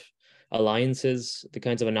kinds of alliances, the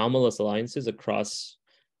kinds of anomalous alliances across,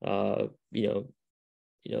 the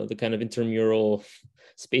kind of intramural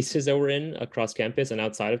spaces that we're in across campus and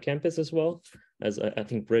outside of campus as well. As I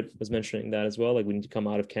think Brit was mentioning that as well, like we need to come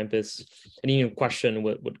out of campus and even question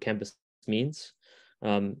what campus means.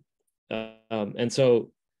 And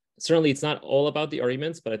so certainly it's not all about the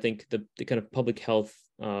arguments, but I think the kind of public health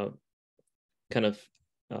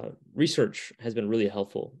research has been really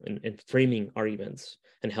helpful in framing arguments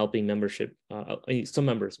and helping membership, some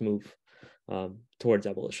members move towards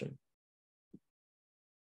abolition.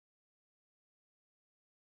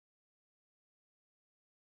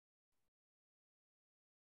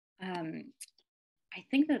 I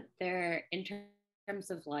think that there, in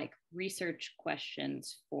terms of like research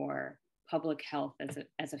questions for public health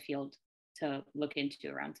as a field to look into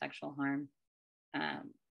around sexual harm,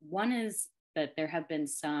 one is that there have been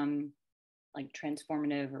some like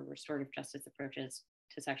transformative or restorative justice approaches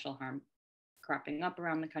to sexual harm cropping up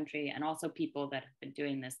around the country, and also people that have been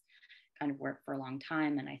doing this kind of work for a long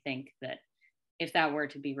time. And I think that if that were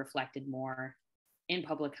to be reflected more in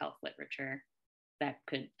public health literature, that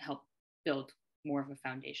could help build more of a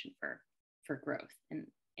foundation for growth in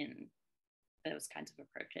those kinds of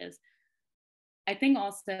approaches. I think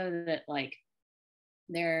also that like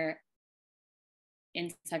there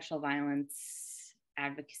in sexual violence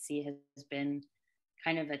advocacy has been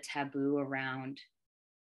kind of a taboo around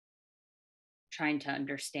trying to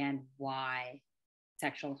understand why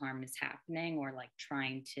sexual harm is happening, or like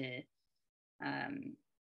trying to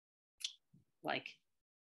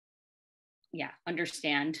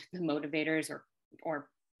understand the motivators or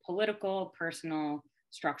political, personal,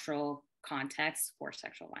 structural context for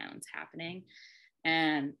sexual violence happening.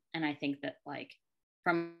 And I think that like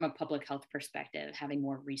from a public health perspective, having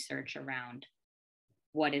more research around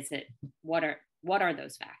what are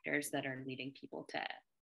those factors that are leading people to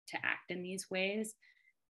act in these ways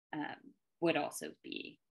would also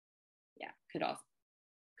be, could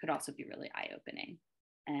also be really eye-opening.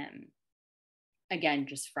 Again,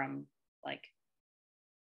 just from like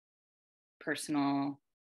personal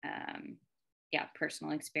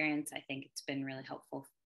experience, I think it's been really helpful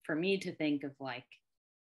for me to think of like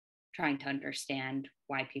trying to understand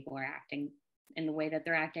why people are acting in the way that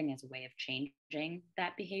they're acting as a way of changing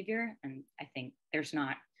that behavior. And I think there's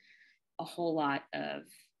not a whole lot of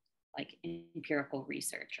like empirical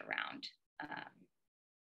research around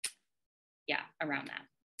around that.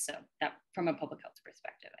 So that from a public health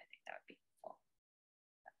perspective, I think that would be helpful.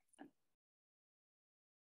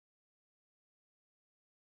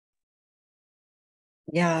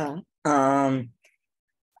 Yeah.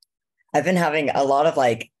 I've been having a lot of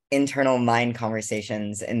like internal mind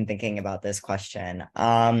conversations in thinking about this question.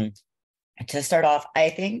 To start off, I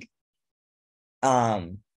think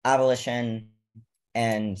abolition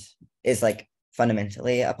is like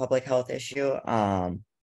fundamentally a public health issue.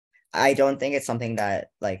 I don't think it's something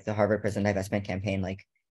that like the Harvard Prison Divestment Campaign like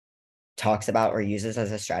talks about or uses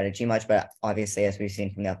as a strategy much, but obviously, as we've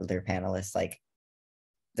seen from the other panelists, like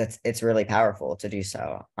it's really powerful to do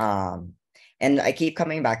so. And I keep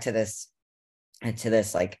coming back to this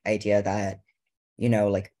like idea that, you know,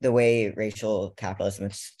 like the way racial capitalism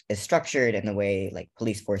is structured and the way like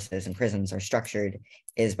police forces and prisons are structured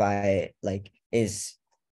is by like exposing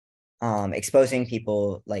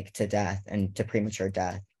people like to death and to premature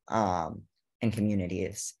death in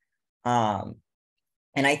communities. And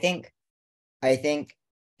I think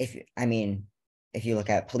if you look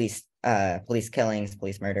at police killings,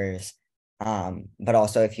 police murders, but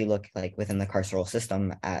also if you look like within the carceral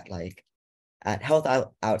system at health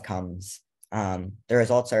outcomes, the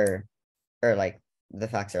results are like the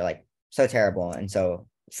facts are like so terrible and so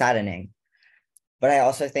saddening. But I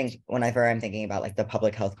also think whenever I'm thinking about like the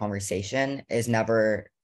public health conversation is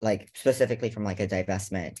never like specifically from like a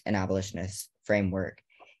divestment and abolitionist framework,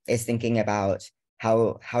 is thinking about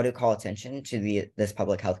how to call attention to this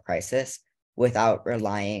public health crisis without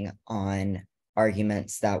relying on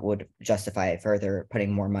arguments that would justify further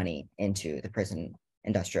putting more money into the prison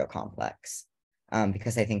industrial complex.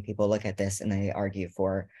 Because I think people look at this and they argue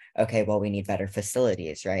for, okay, well, we need better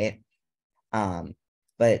facilities, right?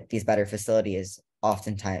 But these better facilities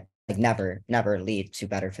oftentimes like never lead to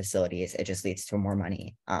better facilities. It just leads to more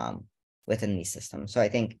money within these systems. So I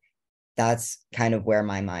think that's kind of where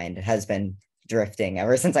my mind has been drifting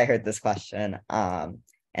ever since I heard this question.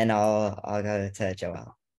 And I'll go to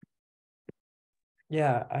Joel.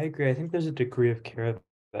 Yeah, I agree. I think there's a degree of care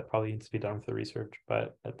that probably needs to be done with the research,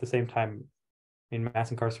 but at the same time, I mean,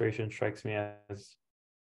 mass incarceration strikes me as,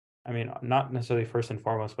 I mean, not necessarily first and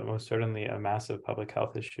foremost, but most certainly a massive public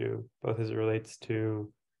health issue, both as it relates to,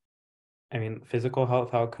 I mean, physical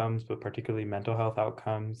health outcomes, but particularly mental health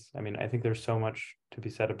outcomes. I mean, I think there's so much to be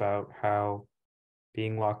said about how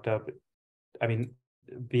being locked up, I mean,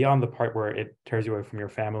 beyond the part where it tears you away from your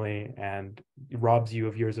family and robs you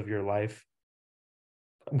of years of your life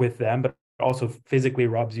with them, but also physically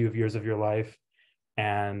robs you of years of your life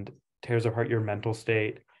and tears apart your mental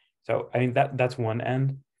state. So, I mean, that's one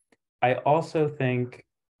end. I also think,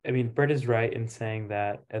 I mean, Brit is right in saying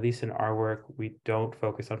that, at least in our work, we don't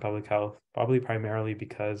focus on public health, probably primarily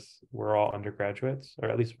because we're all undergraduates, or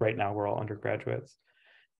at least right now we're all undergraduates.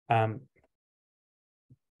 And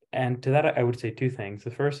to that, I would say two things.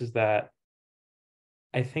 The first is that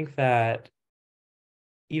I think that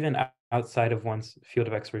even outside of one's field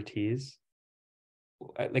of expertise,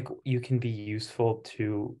 like you can be useful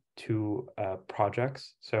to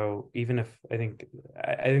projects. So even if I think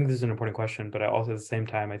this is an important question, but I also at the same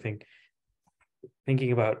time I think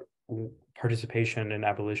thinking about participation in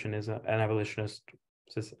abolitionism and abolitionist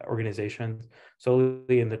organizations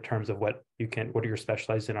solely in the terms of what you're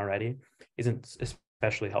specialized in already isn't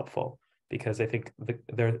especially helpful, because I think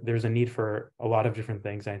there's a need for a lot of different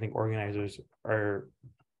things. And I think organizers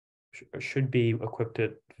should be equipped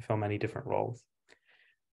to fulfill many different roles.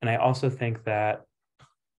 And I also think that,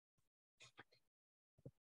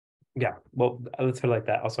 yeah, well, let's put it like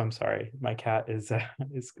that. Also, I'm sorry, my cat has the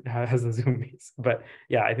zoomies, but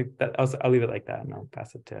yeah, I think that I'll leave it like that, and I'll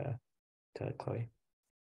pass it to Chloe.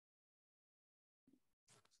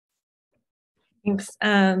 Thanks.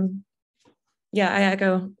 Yeah, I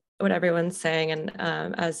echo what everyone's saying, and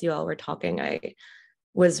as you all were talking, I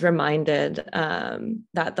was reminded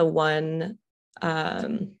that the one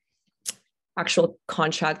actual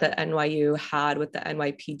contract that NYU had with the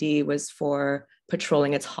NYPD was for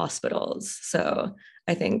patrolling its hospitals. So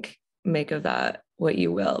I think make of that what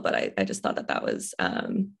you will, but I just thought that was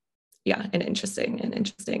yeah, an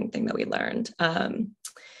interesting thing that we learned.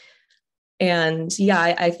 And yeah,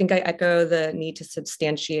 I think I echo the need to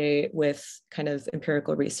substantiate with kind of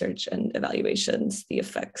empirical research and evaluations the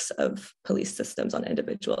effects of police systems on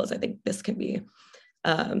individuals. I think this can be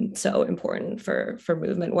so important for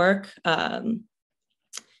movement work.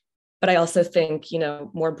 But I also think,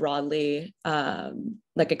 more broadly,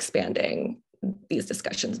 like expanding these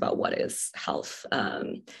discussions about what is health.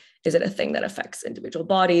 Is it a thing that affects individual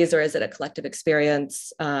bodies, or is it a collective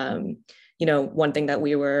experience? One thing that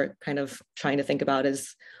we were kind of trying to think about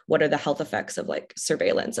is what are the health effects of like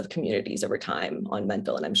surveillance of communities over time on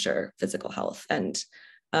mental and I'm sure physical health, and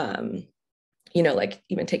like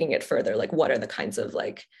even taking it further, like what are the kinds of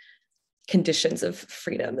like conditions of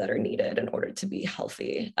freedom that are needed in order to be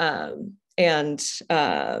healthy. And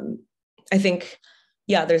I think,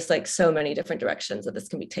 yeah, there's like so many different directions that this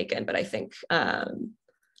can be taken, but I think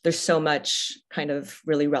there's so much kind of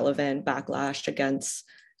really relevant backlash against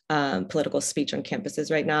political speech on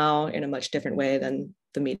campuses right now in a much different way than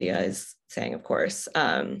the media is saying, of course.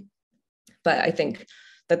 But I think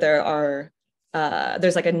that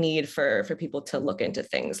there's like a need for people to look into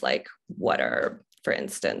things like what are, for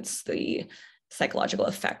instance, the psychological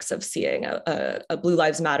effects of seeing a Blue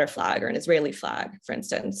Lives Matter flag or an Israeli flag, for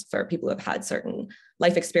instance, for people who have had certain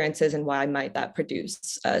life experiences, and why might that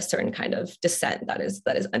produce a certain kind of dissent that is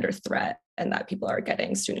under threat, and that people are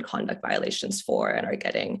getting student conduct violations for and are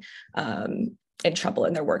getting in trouble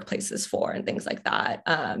in their workplaces for, and things like that.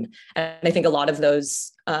 And I think a lot of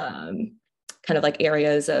those kind of like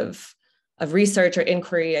areas of research or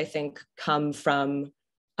inquiry, I think, come from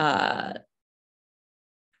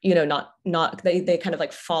they kind of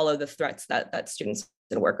like follow the threats that students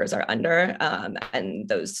and workers are under, and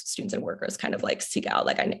those students and workers kind of like seek out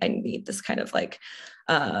like I need this kind of like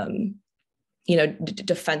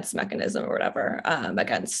defense mechanism or whatever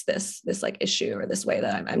against this like issue or this way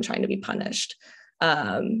that I'm trying to be punished.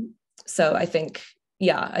 So I think,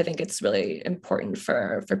 yeah, I think it's really important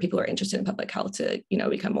for people who are interested in public health to,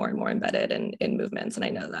 become more and more embedded in movements. And I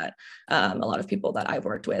know that a lot of people that I've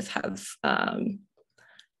worked with have,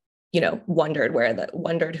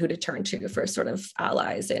 wondered who to turn to for sort of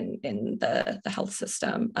allies in the health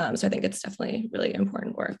system. So I think it's definitely really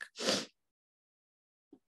important work.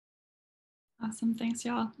 Awesome, thanks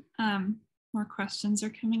y'all. More questions are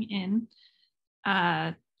coming in.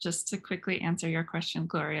 Just to quickly answer your question,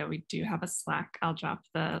 Gloria, we do have a Slack. I'll drop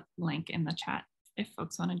the link in the chat if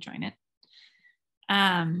folks want to join it.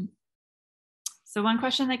 So one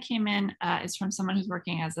question that came in is from someone who's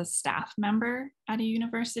working as a staff member at a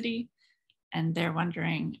university, and they're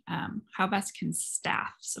wondering how best can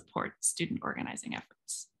staff support student organizing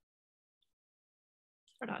efforts?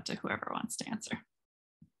 Or out to whoever wants to answer.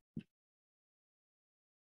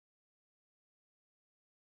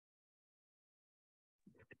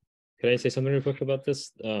 Can I say something real quick about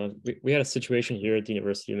this? We had a situation here at the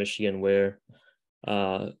University of Michigan where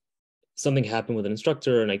something happened with an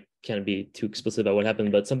instructor, and I can't be too explicit about what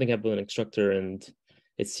happened, but something happened with an instructor, and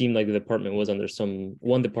it seemed like the department was under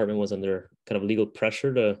one department was under kind of legal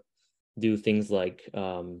pressure to do things like,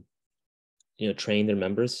 train their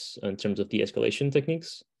members in terms of de-escalation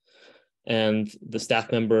techniques. And the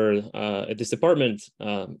staff member at this department,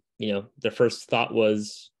 their first thought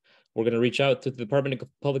was, we're going to reach out to the Department of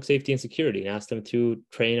Public Safety and Security and ask them to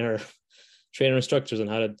train our instructors on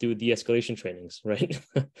how to do de-escalation trainings, right?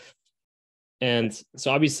 And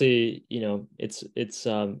so obviously, it's this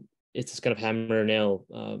kind of hammer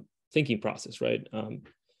nail thinking process, right?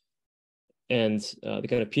 And the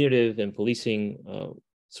kind of punitive and policing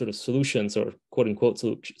sort of solutions, or quote unquote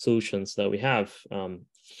solutions that we have,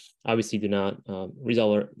 obviously do not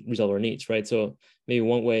resolve our needs, right? So maybe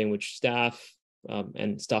one way in which staff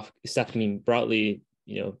and staff can mean broadly,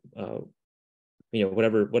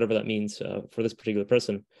 whatever that means for this particular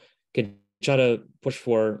person, can try to push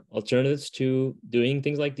for alternatives to doing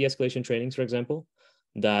things like de-escalation trainings, for example,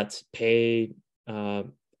 that pay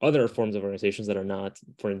other forms of organizations that are not,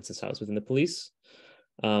 for instance, housed within the police.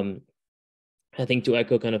 I think to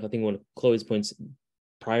echo I think one of Chloe's points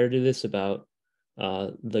prior to this about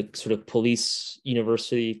the sort of police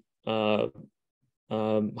university hospital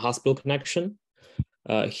connection.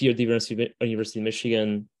 Here at the University of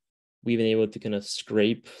Michigan, we've been able to kind of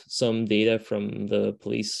scrape some data from the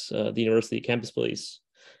police, the university campus police.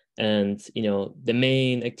 And, the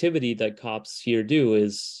main activity that cops here do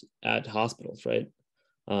is at hospitals, right?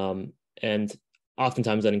 And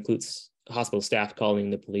oftentimes that includes hospital staff calling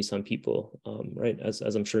the police on people, right? As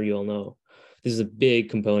I'm sure you all know, this is a big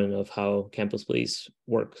component of how campus police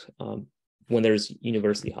work when there's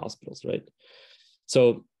university hospitals, right?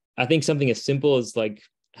 So I think something as simple as like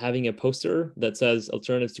having a poster that says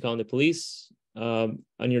alternatives to calling the police on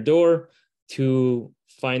your door, to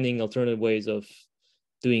finding alternative ways of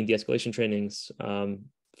doing de-escalation trainings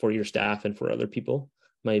for your staff and for other people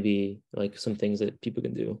might be like some things that people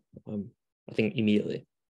can do, I think, immediately.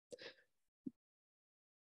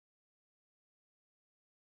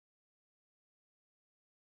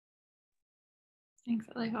 Thanks,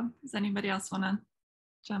 Alejo. Does anybody else want to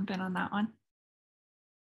jump in on that one?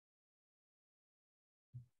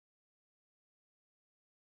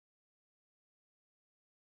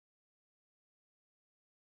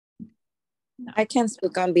 No. I can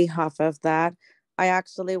speak on behalf of that. I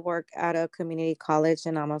actually work at a community college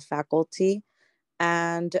and I'm a faculty.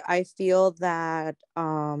 And I feel that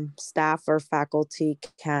staff or faculty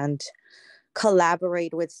can't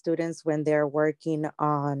collaborate with students when they're working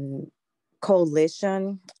on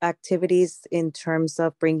coalition activities in terms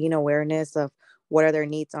of bringing awareness of what are their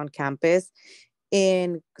needs on campus.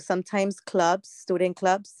 In sometimes clubs, student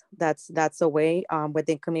clubs, that's a way.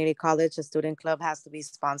 Within community college, a student club has to be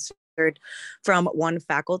sponsored from one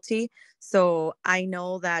faculty. So I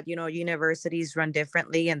know that, universities run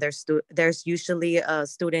differently, and there's usually a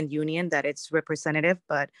student union that it's representative,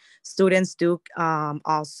 but students do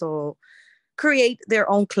also create their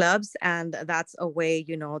own clubs, and that's a way,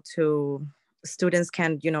 to students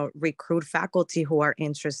can, recruit faculty who are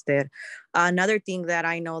interested. Another thing that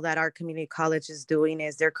I know that our community college is doing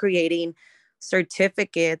is they're creating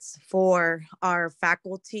certificates for our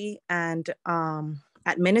faculty and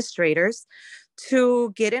administrators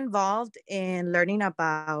to get involved in learning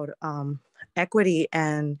about equity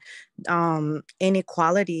and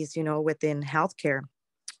inequalities, within healthcare,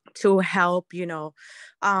 to help,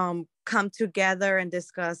 come together and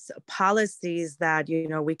discuss policies that,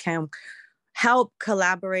 we can help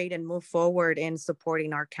collaborate and move forward in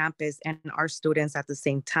supporting our campus and our students at the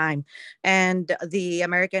same time. And the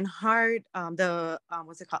American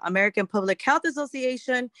American Public Health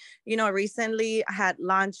Association, recently had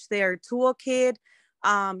launched their toolkit,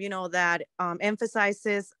 that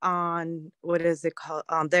emphasizes on, what is it called?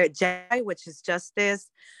 Their JEI, which is justice,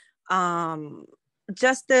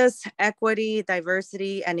 equity,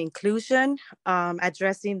 diversity, and inclusion,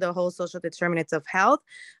 addressing the whole social determinants of health.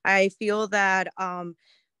 I feel that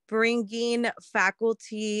bringing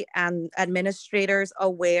faculty and administrators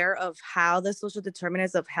aware of how the social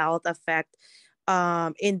determinants of health affect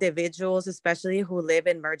individuals, especially who live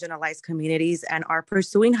in marginalized communities and are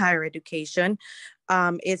pursuing higher education,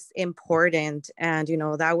 is important. And,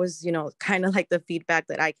 that was, kind of like the feedback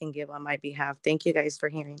that I can give on my behalf. Thank you guys for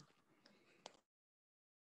hearing.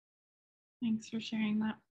 Thanks for sharing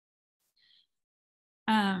that.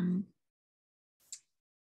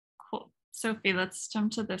 Cool. Sofie, let's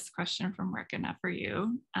jump to this question from Workina for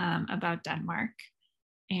you about Denmark,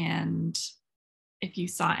 and if you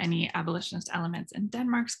saw any abolitionist elements in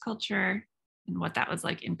Denmark's culture and what that was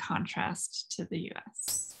like in contrast to the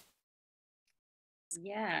US.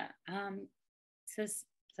 Yeah, this is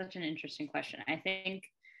such an interesting question. I think,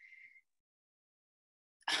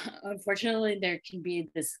 unfortunately, there can be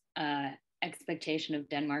this expectation of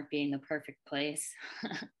Denmark being the perfect place.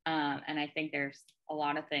 And I think there's a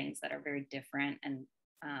lot of things that are very different and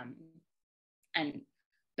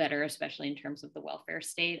better, especially in terms of the welfare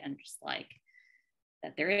state, and just like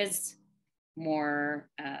that there is more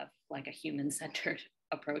like a human-centered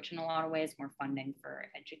approach in a lot of ways, more funding for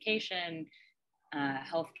education,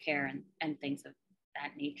 healthcare, and things of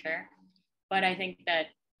that nature. But I think that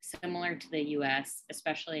similar to the US,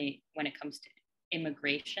 especially when it comes to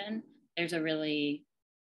immigration, there's a really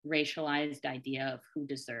racialized idea of who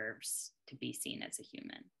deserves to be seen as a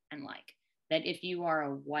human. And like that if you are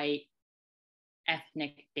a white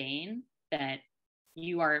ethnic Dane, that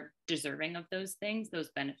you are deserving of those things, those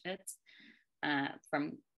benefits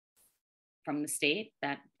from the state,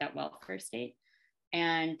 that welfare state.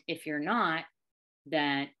 And if you're not,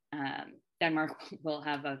 that Denmark will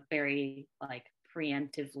have a very like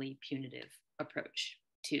preemptively punitive approach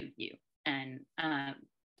to you. And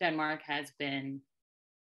Denmark has been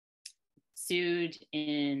sued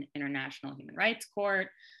in International Human Rights Court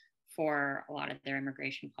for a lot of their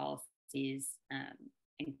immigration policies,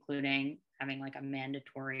 including having like a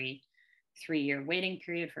mandatory 3-year waiting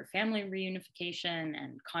period for family reunification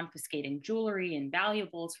and confiscating jewelry and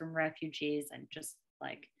valuables from refugees. And just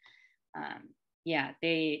like, yeah,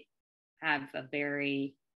 they have a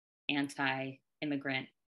very anti-immigrant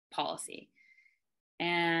policy.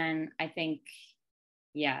 And I think,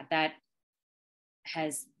 yeah, that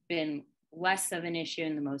has been less of an issue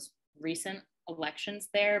in the most recent elections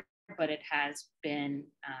there, but it has been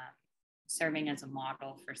serving as a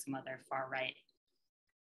model for some other far-right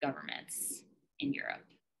governments in Europe,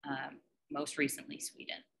 most recently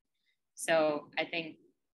Sweden. So I think,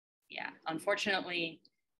 yeah, unfortunately,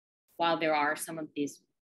 while there are some of these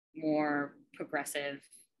more progressive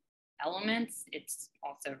elements, it's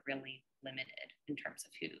also really limited in terms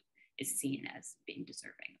of who is seen as being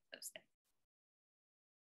deserving of those things.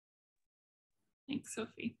 Thanks,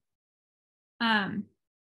 Sofie.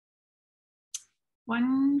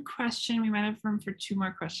 One question, we might have room for 2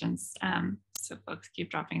 more questions, so folks keep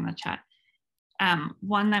dropping in the chat.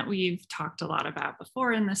 One that we've talked a lot about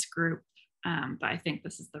before in this group, but I think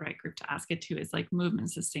this is the right group to ask it to, is like movement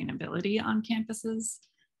sustainability on campuses.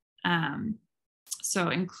 So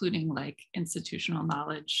including like institutional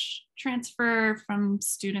knowledge transfer from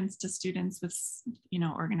students to students with,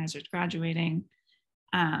 organizers graduating,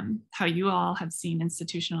 how you all have seen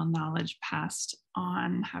institutional knowledge passed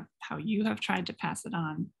on, how you have tried to pass it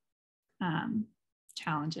on,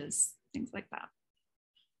 challenges, things like that.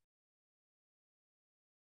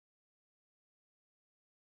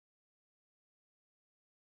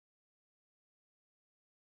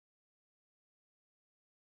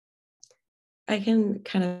 I can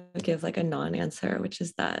kind of give like a non-answer, which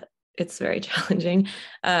is that it's very challenging.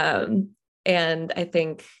 And I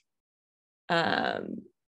think, yeah,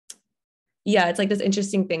 it's like this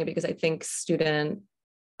interesting thing because I think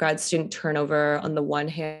grad student turnover on the one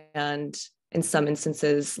hand, in some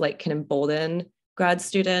instances, like can embolden grad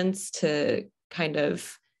students to kind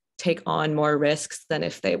of take on more risks than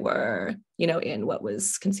if they were, in what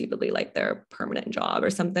was conceivably like their permanent job or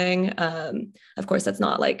something. Of course, that's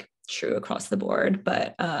not like true across the board,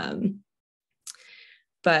 but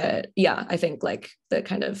yeah, I think like the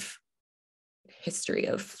kind of history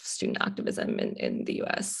of student activism in the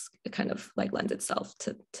US, it kind of like lends itself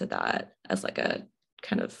to that as like a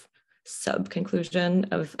kind of sub conclusion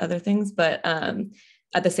of other things. But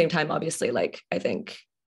at the same time, obviously, like I think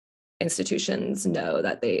institutions know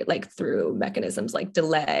that they like through mechanisms like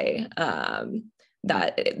delay,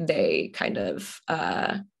 that they kind of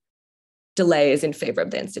delay is in favor of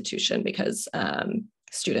the institution because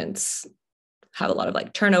students have a lot of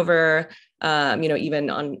like turnover, even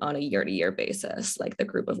on a year-to-year basis, like the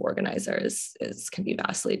group of organizers can be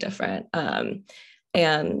vastly different.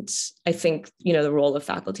 And I think, the role of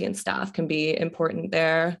faculty and staff can be important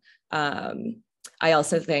there. I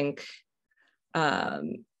also think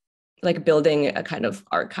like building a kind of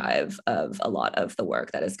archive of a lot of the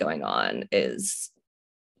work that is going on is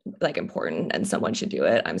like important, and someone should do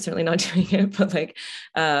it. I'm certainly not doing it, but like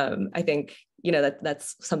I think, you know,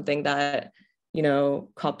 that's something that, you know,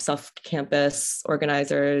 COPS off campus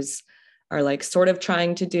organizers are like sort of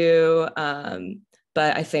trying to do.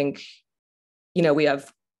 But I think, you know, we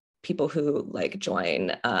have people who like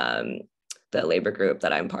join the labor group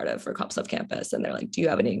that I'm part of for COPS off campus, and they're like, do you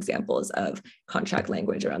have any examples of contract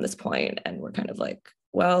language around this point? And we're kind of like,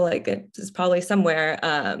 well, like it's probably somewhere.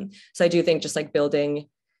 So I do think just like building,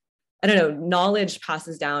 I don't know, knowledge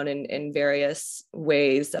passes down in various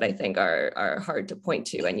ways that I think are hard to point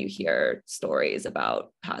to. And you hear stories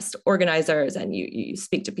about past organizers and you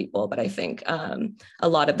speak to people, but I think a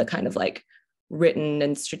lot of the kind of like written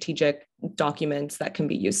and strategic documents that can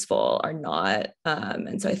be useful are not.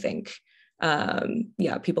 And so I think,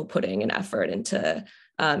 yeah, people putting an effort into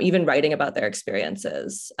even writing about their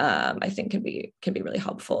experiences, I think can be really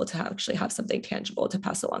helpful to actually have something tangible to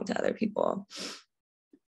pass along to other people.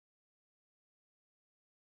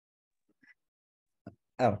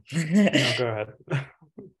 Oh, No, go ahead.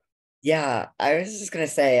 Yeah, I was just gonna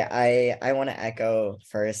say I want to echo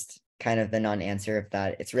first kind of the non-answer of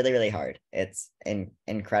that. It's really, really hard. It's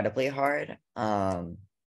incredibly hard.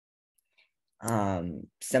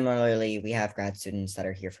 Similarly, we have grad students that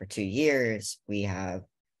are here for 2 years. We have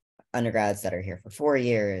undergrads that are here for 4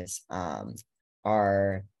 years. One of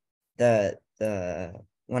our the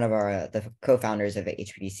co-founders of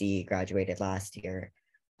HPDC graduated last year.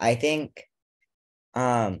 I think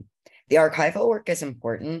the archival work is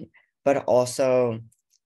important, but also,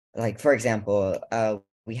 like, for example,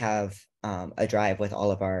 we have a drive with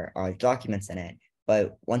all of our documents in it,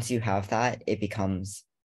 but once you have that, it becomes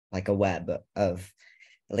like a web of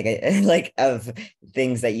of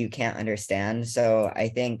things that you can't understand. So I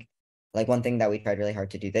think like one thing that we tried really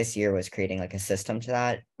hard to do this year was creating like a system to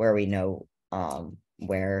that where we know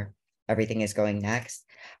where everything is going next.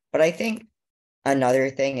 But I think another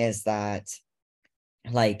thing is that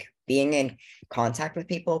like being in contact with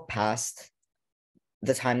people past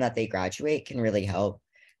the time that they graduate can really help.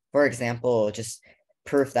 For example, just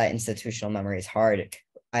proof that institutional memory is hard.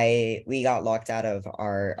 We got locked out of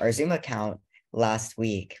our Zoom account last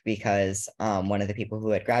week because one of the people who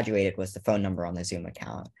had graduated was the phone number on the Zoom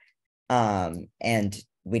account. And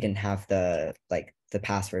we didn't have the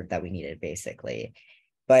password that we needed basically.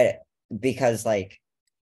 But because like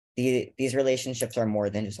these relationships are more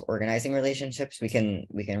than just organizing relationships, we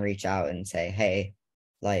can reach out and say, hey,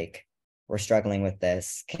 like we're struggling with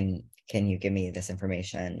this. Can you give me this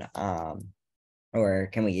information? Or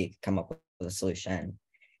can we come up with a solution?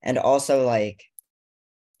 And also like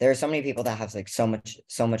there are so many people that have like so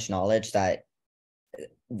much knowledge that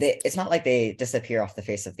it's not like they disappear off the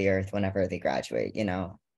face of the earth whenever they graduate, you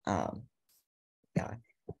know? Yeah.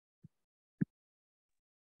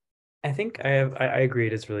 I think I agree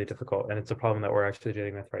it is really difficult, and it's a problem that we're actually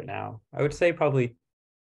dealing with right now. I would say probably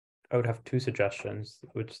I would have 2 suggestions,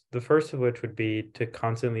 which the first of which would be to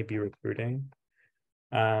constantly be recruiting.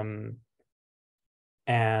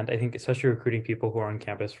 And I think especially recruiting people who are on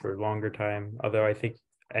campus for a longer time, although I think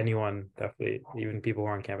anyone, definitely, even people who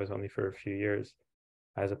are on campus only for a few years,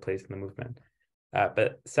 has a place in the movement.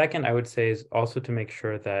 But second, I would say is also to make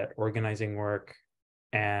sure that organizing work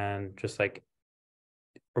and just like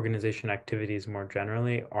organization activities more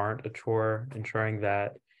generally aren't a chore, ensuring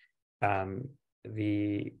that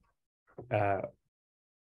the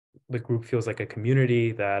group feels like a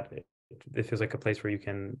community, that it feels like a place where you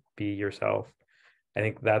can be yourself. I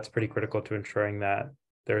think that's pretty critical to ensuring that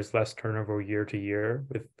there's less turnover year to year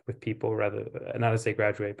with people, rather not as they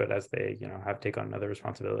graduate, but as they have take on other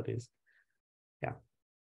responsibilities. Yeah.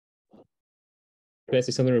 Can I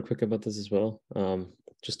say something real quick about this as well?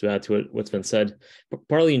 Just to add to what's been said,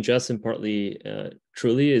 partly in jest and partly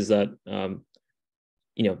truly, is that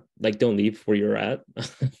like don't leave where you're at.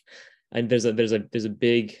 And there's a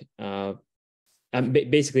big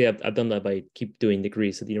basically I've done that by keep doing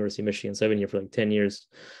degrees at the University of Michigan. So I've been here for like 10 years.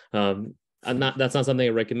 That's not something I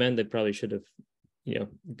recommend. I probably should have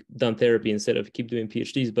done therapy instead of keep doing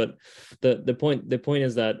PhDs. But the point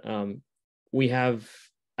is that we have,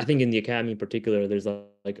 I think in the academy in particular, there's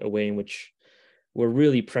like a way in which we're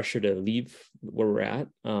really pressured to leave where we're at.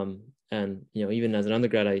 And even as an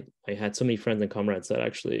undergrad, I had so many friends and comrades that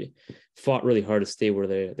actually fought really hard to stay where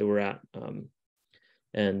they were at.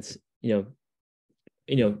 And in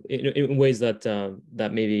ways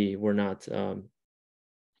that maybe were not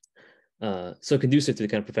so conducive to the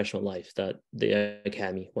kind of professional life that the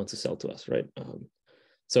academy wants to sell to us, right?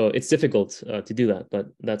 So it's difficult to do that, but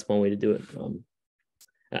that's one way to do it.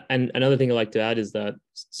 And another thing I like to add is that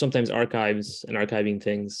sometimes archives and archiving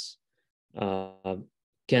things can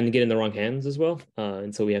get in the wrong hands as well.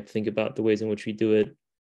 And so we have to think about the ways in which we do it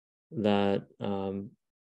that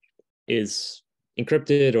is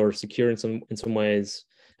encrypted or secure in some ways.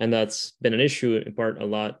 And that's been an issue in part a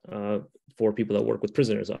lot for people that work with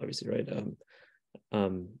prisoners, obviously, right?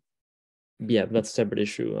 Yeah, that's a separate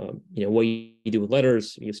issue. You know, what you do with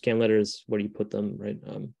letters, you scan letters, where do you put them, right?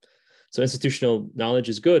 So institutional knowledge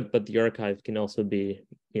is good, but the archive can also be,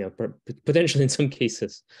 you know, potentially in some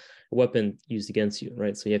cases, a weapon used against you,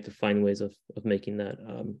 right? So you have to find ways of making that,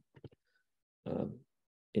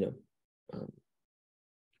 you know,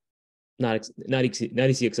 not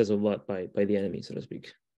easy accessible by the enemy, so to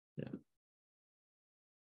speak. Yeah.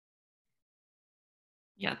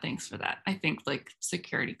 Yeah, thanks for that. I think like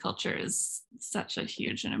security culture is such a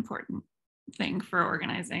huge and important thing for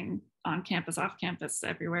organizing on campus, off campus,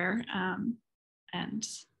 everywhere. And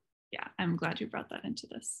yeah, I'm glad you brought that into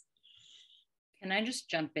this. Can I just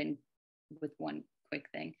jump in with one quick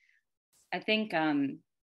thing? I think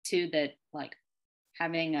too that like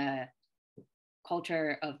having a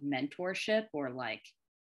culture of mentorship or like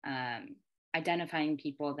identifying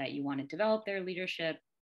people that you want to develop their leadership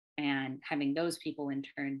and having those people in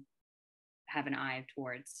turn have an eye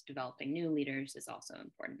towards developing new leaders is also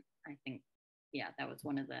important. I think, yeah, that was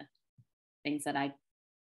one of the things that I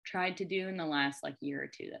tried to do in the last like year or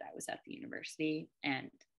two that I was at the university.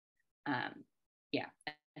 And yeah,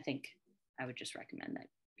 I think I would just recommend that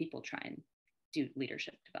people try and do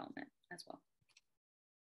leadership development as well.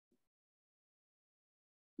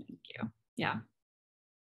 Thank you. Yeah.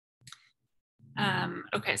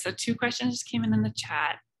 Okay, so 2 questions just came in the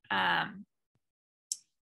chat. I'm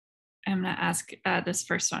going to ask this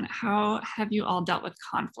first one. How have you all dealt with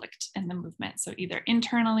conflict in the movement? So either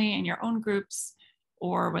internally in your own groups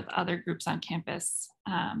or with other groups on campus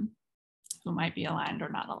who might be aligned or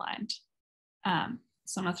not aligned.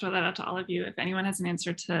 So I'm going to throw that out to all of you. If anyone has an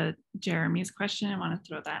answer to Jeremy's question, I want to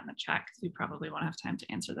throw that in the chat because we probably won't have time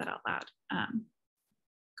to answer that out loud.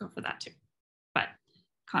 Go for that too. But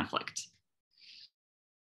conflict.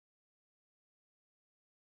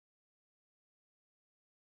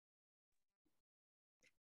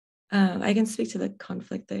 I can speak to the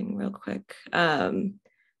conflict thing real quick.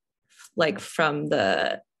 Like from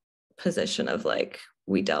the position of like,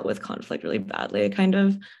 we dealt with conflict really badly, kind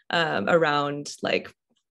of around like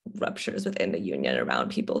ruptures within the union around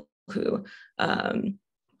people who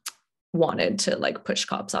wanted to like push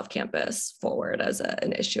cops off campus forward as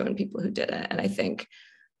an issue and people who didn't. And I think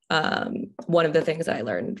one of the things I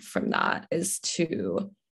learned from that is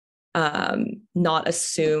to not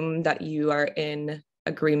assume that you are in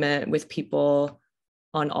agreement with people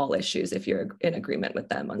on all issues if you're in agreement with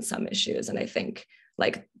them on some issues. And I think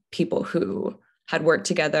like people who had worked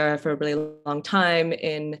together for a really long time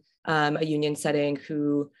in a union setting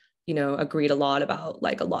who, you know, agreed a lot about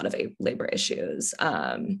like a lot of labor issues.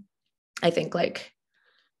 I think like,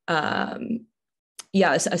 yeah,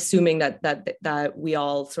 assuming that we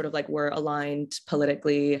all sort of like were aligned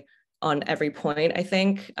politically on every point, I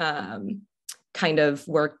think kind of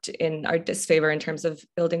worked in our disfavor in terms of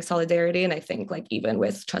building solidarity. And I think like even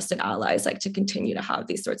with trusted allies, like to continue to have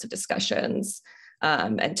these sorts of discussions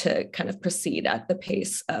and to kind of proceed at the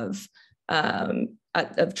pace of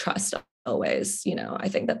trust always, you know, I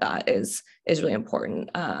think that is really important.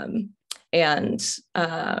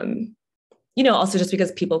 You know, also just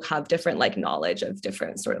because people have different like knowledge of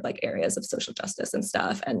different sort of like areas of social justice and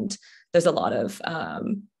stuff. And there's a lot of,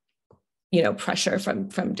 you know, pressure from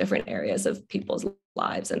different areas of people's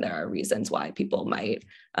lives. And there are reasons why people might,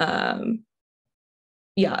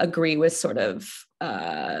 yeah, agree with sort of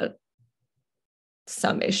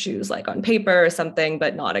some issues like on paper or something,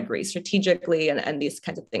 but not agree strategically. And these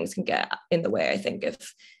kinds of things can get in the way, I think,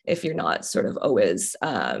 if you're not sort of always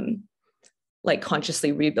like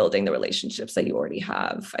consciously rebuilding the relationships that you already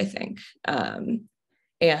have, I think. Yeah,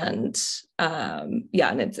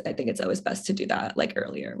 and I think it's always best to do that like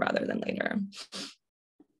earlier rather than later.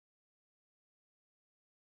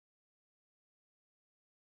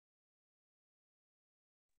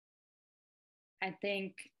 I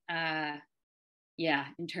think, yeah,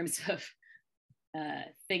 in terms of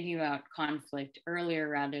thinking about conflict earlier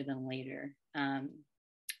rather than later,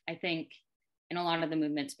 I think in a lot of the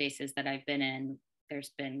movement spaces that I've been in,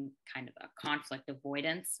 there's been kind of a conflict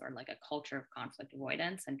avoidance or like a culture of conflict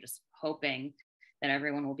avoidance and just hoping that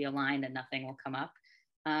everyone will be aligned and nothing will come up.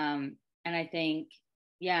 And I think,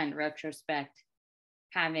 yeah, in retrospect,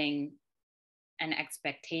 having an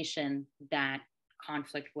expectation that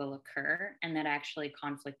conflict will occur and that actually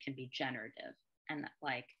conflict can be generative and that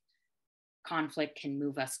like conflict can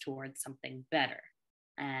move us towards something better,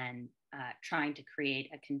 and trying to create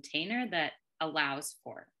a container that allows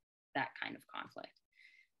for that kind of conflict.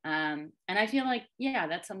 And I feel like, yeah,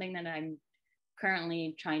 that's something that I'm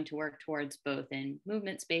currently trying to work towards, both in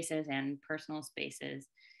movement spaces and personal spaces.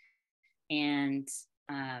 And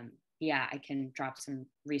yeah, I can drop some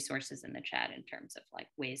resources in the chat in terms of like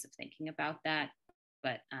ways of thinking about that.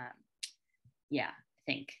 But yeah, I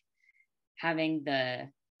think having the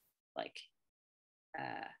like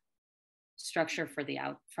structure for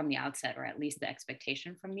from the outset, or at least the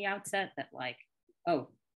expectation from the outset that like, oh,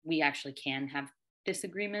 we actually can have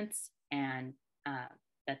disagreements, and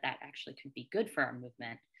that actually could be good for our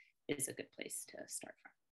movement, is a good place to start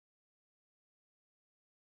from.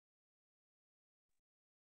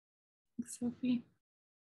 Thanks, Sofie.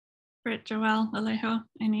 Brit, Joelle, Alejo,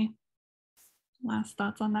 any last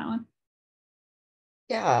thoughts on that one?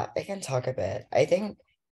 Yeah, I can talk a bit. I think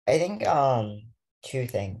two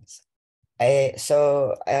things.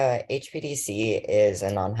 HPDC is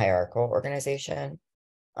a non-hierarchical organization.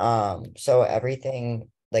 So everything,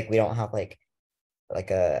 like, we don't have like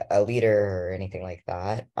a leader or anything like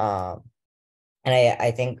that. And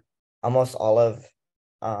I think almost all of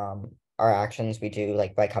our actions we do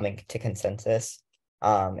like by coming to consensus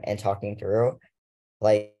and talking through,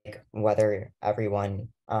 like whether everyone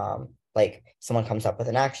like someone comes up with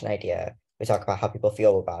an action idea, we talk about how people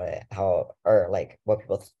feel about it, or like what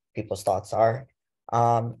people's thoughts are.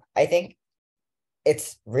 I think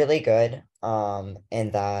it's really good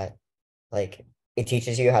in that like it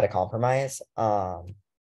teaches you how to compromise, and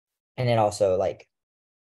it also like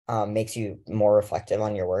makes you more reflective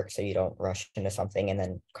on your work, so you don't rush into something and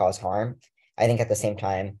then cause harm. I think at the same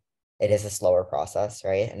time it is a slower process,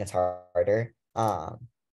 right? And it's harder.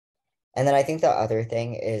 And then I think the other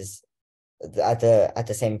thing is at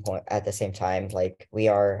the same time, like, we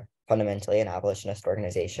are fundamentally an abolitionist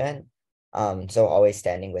organization. So always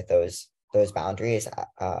standing with those boundaries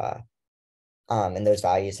and those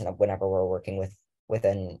values, and whenever we're working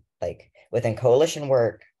within coalition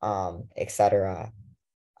work, etc.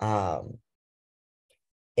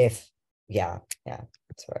 If yeah,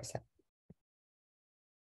 that's what I said.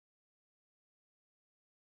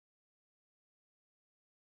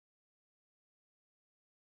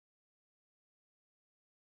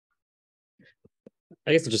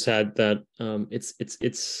 I guess I'll just add that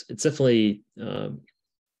it's definitely a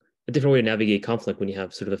different way to navigate conflict when you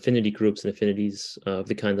have sort of affinity groups and affinities of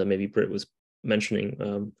the kind that maybe Brit was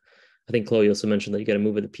mentioning. I think Chloe also mentioned that you got to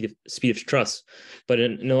move at the speed of trust. But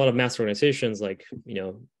in a lot of mass organizations, like,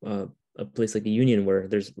 a place like the union, where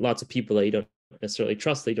there's lots of people that you don't necessarily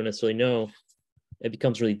trust, that you don't necessarily know, it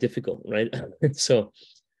becomes really difficult, right? So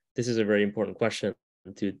this is a very important question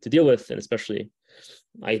to deal with, and especially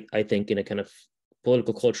I think in a kind of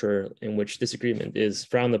political culture in which disagreement is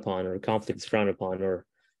frowned upon, or conflict is frowned upon, or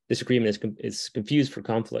disagreement is confused for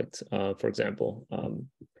conflict, for example.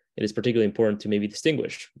 It is particularly important to maybe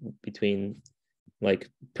distinguish between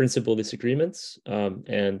like principal disagreements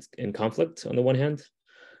and conflict on the one hand,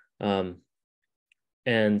 and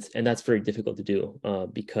that's very difficult to do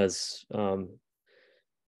because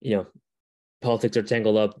politics are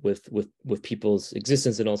tangled up with people's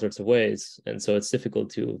existence in all sorts of ways, and so it's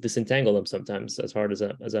difficult to disentangle them sometimes, as hard as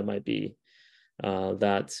that might be.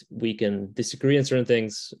 That we can disagree on certain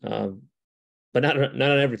things, but not on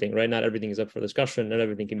everything, right? Not everything is up for discussion. Not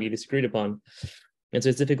everything can be disagreed upon, and so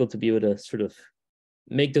it's difficult to be able to sort of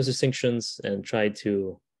make those distinctions and try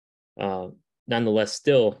to nonetheless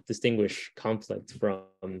still distinguish conflict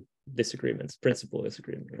from disagreements, principal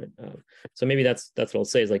disagreement, right? So maybe that's what I'll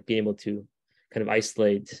say, is like being able to kind of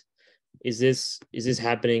isolate, is this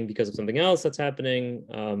happening because of something else that's happening,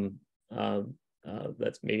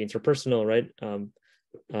 that's maybe interpersonal, right?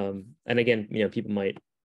 And again, people might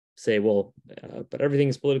say, well, but everything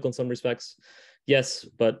is political in some respects. Yes,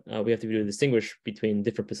 but we have to be able to distinguish between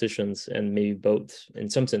different positions, and maybe both in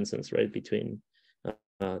some senses, right? Between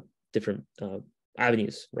different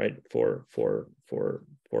avenues, right? For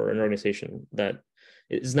an organization that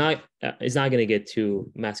is not going to get to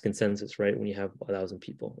mass consensus, right? When you have 1,000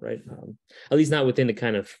 people, right? At least not within the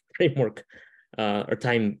kind of framework or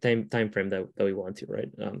time frame that we want to, right?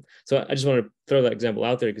 So I just want to throw that example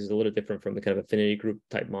out there because it's a little different from the kind of affinity group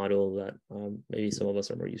type model that maybe some of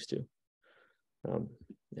us are more used to.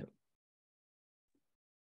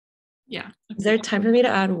 Yeah. Is there time for me to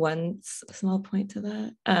add one small point to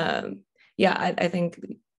that? Yeah, I think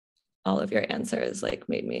all of your answers like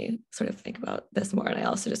made me sort of think about this more. And I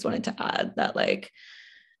also just wanted to add that like,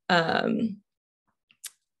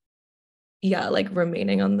 yeah, like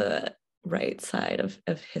remaining on the right side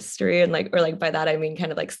of history, and or by that I mean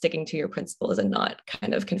kind of like sticking to your principles and not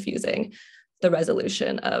kind of confusing the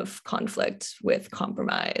resolution of conflict with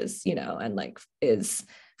compromise, and is,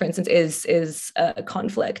 for instance, is a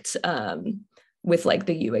conflict with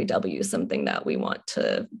the UAW something that we want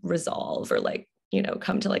to resolve or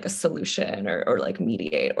come to a solution or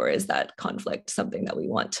mediate, or is that conflict something that we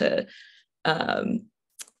want to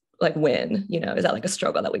win? Is that a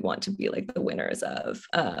struggle that we want to be the winners of?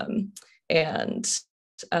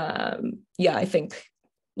 Yeah, I think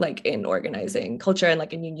in organizing culture and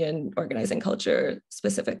in union organizing culture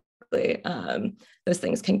specifically, those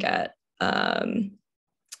things can get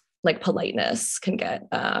politeness can get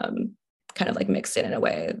kind of mixed in a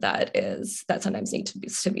way that sometimes needs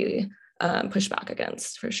to be pushed back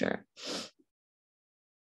against, for sure.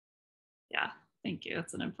 Yeah, thank you.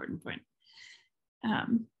 That's an important point.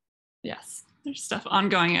 Yes, there's stuff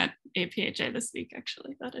ongoing at APHA this week,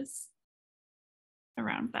 actually, that is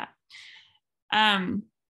around that.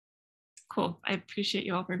 Cool. I appreciate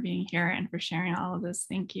you all for being here and for sharing all of this.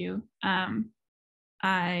 Thank you.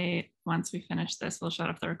 Once we finish this, we'll shut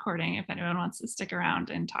off the recording. If anyone wants to stick around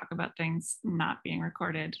and talk about things not being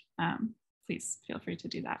recorded, please feel free to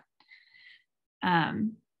do that.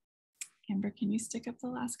 Amber, can you stick up the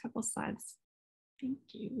last couple slides? Thank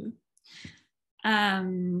you.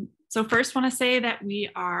 So first want to say that we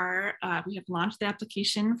have launched the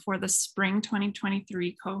application for the spring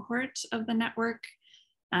 2023 cohort of the network.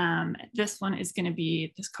 This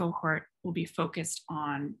cohort will be focused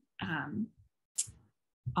on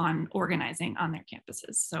organizing on their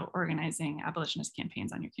campuses. So organizing abolitionist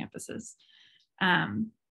campaigns on your campuses.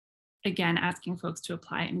 Again, asking folks to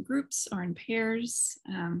apply in groups or in pairs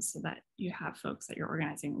so that you have folks that you're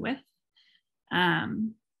organizing with.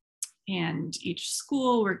 And each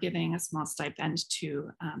school, we're giving a small stipend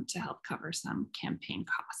to help cover some campaign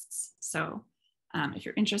costs. So if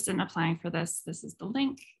you're interested in applying for this, this is the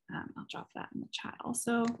link. I'll drop that in the chat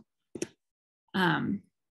also.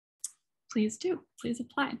 Please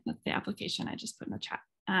apply. That's the application I just put in the chat.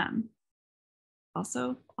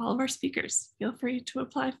 Also, all of our speakers, feel free to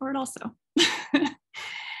apply for it also.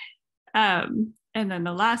 And then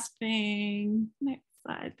the last thing, next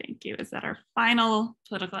slide, thank you, is that our final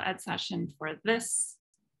political ed session for this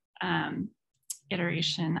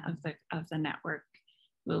iteration of the network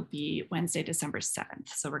will be Wednesday, December 7th.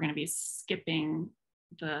 So we're going to be skipping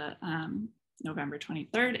the November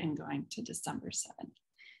 23rd and going to December 7th.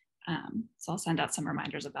 So I'll send out some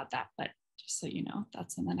reminders about that, but just so you know,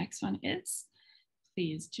 that's when the next one is.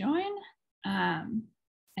 Please join.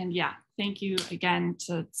 And yeah, thank you again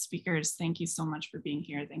to speakers. Thank you so much for being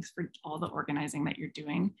here. Thanks for all the organizing that you're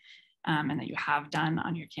doing and that you have done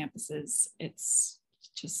on your campuses. It's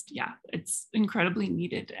just, yeah, it's incredibly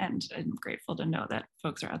needed, and I'm grateful to know that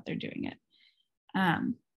folks are out there doing it.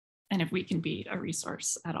 And if we can be a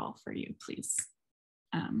resource at all for you, please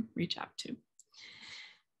reach out to.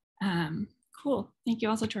 Cool. Thank you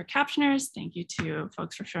also to our captioners. Thank you to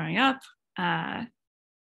folks for showing up. That's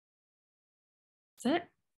it.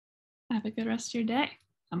 Have a good rest of your day.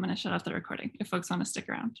 I'm going to shut off the recording. If folks want to stick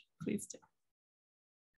around, please do.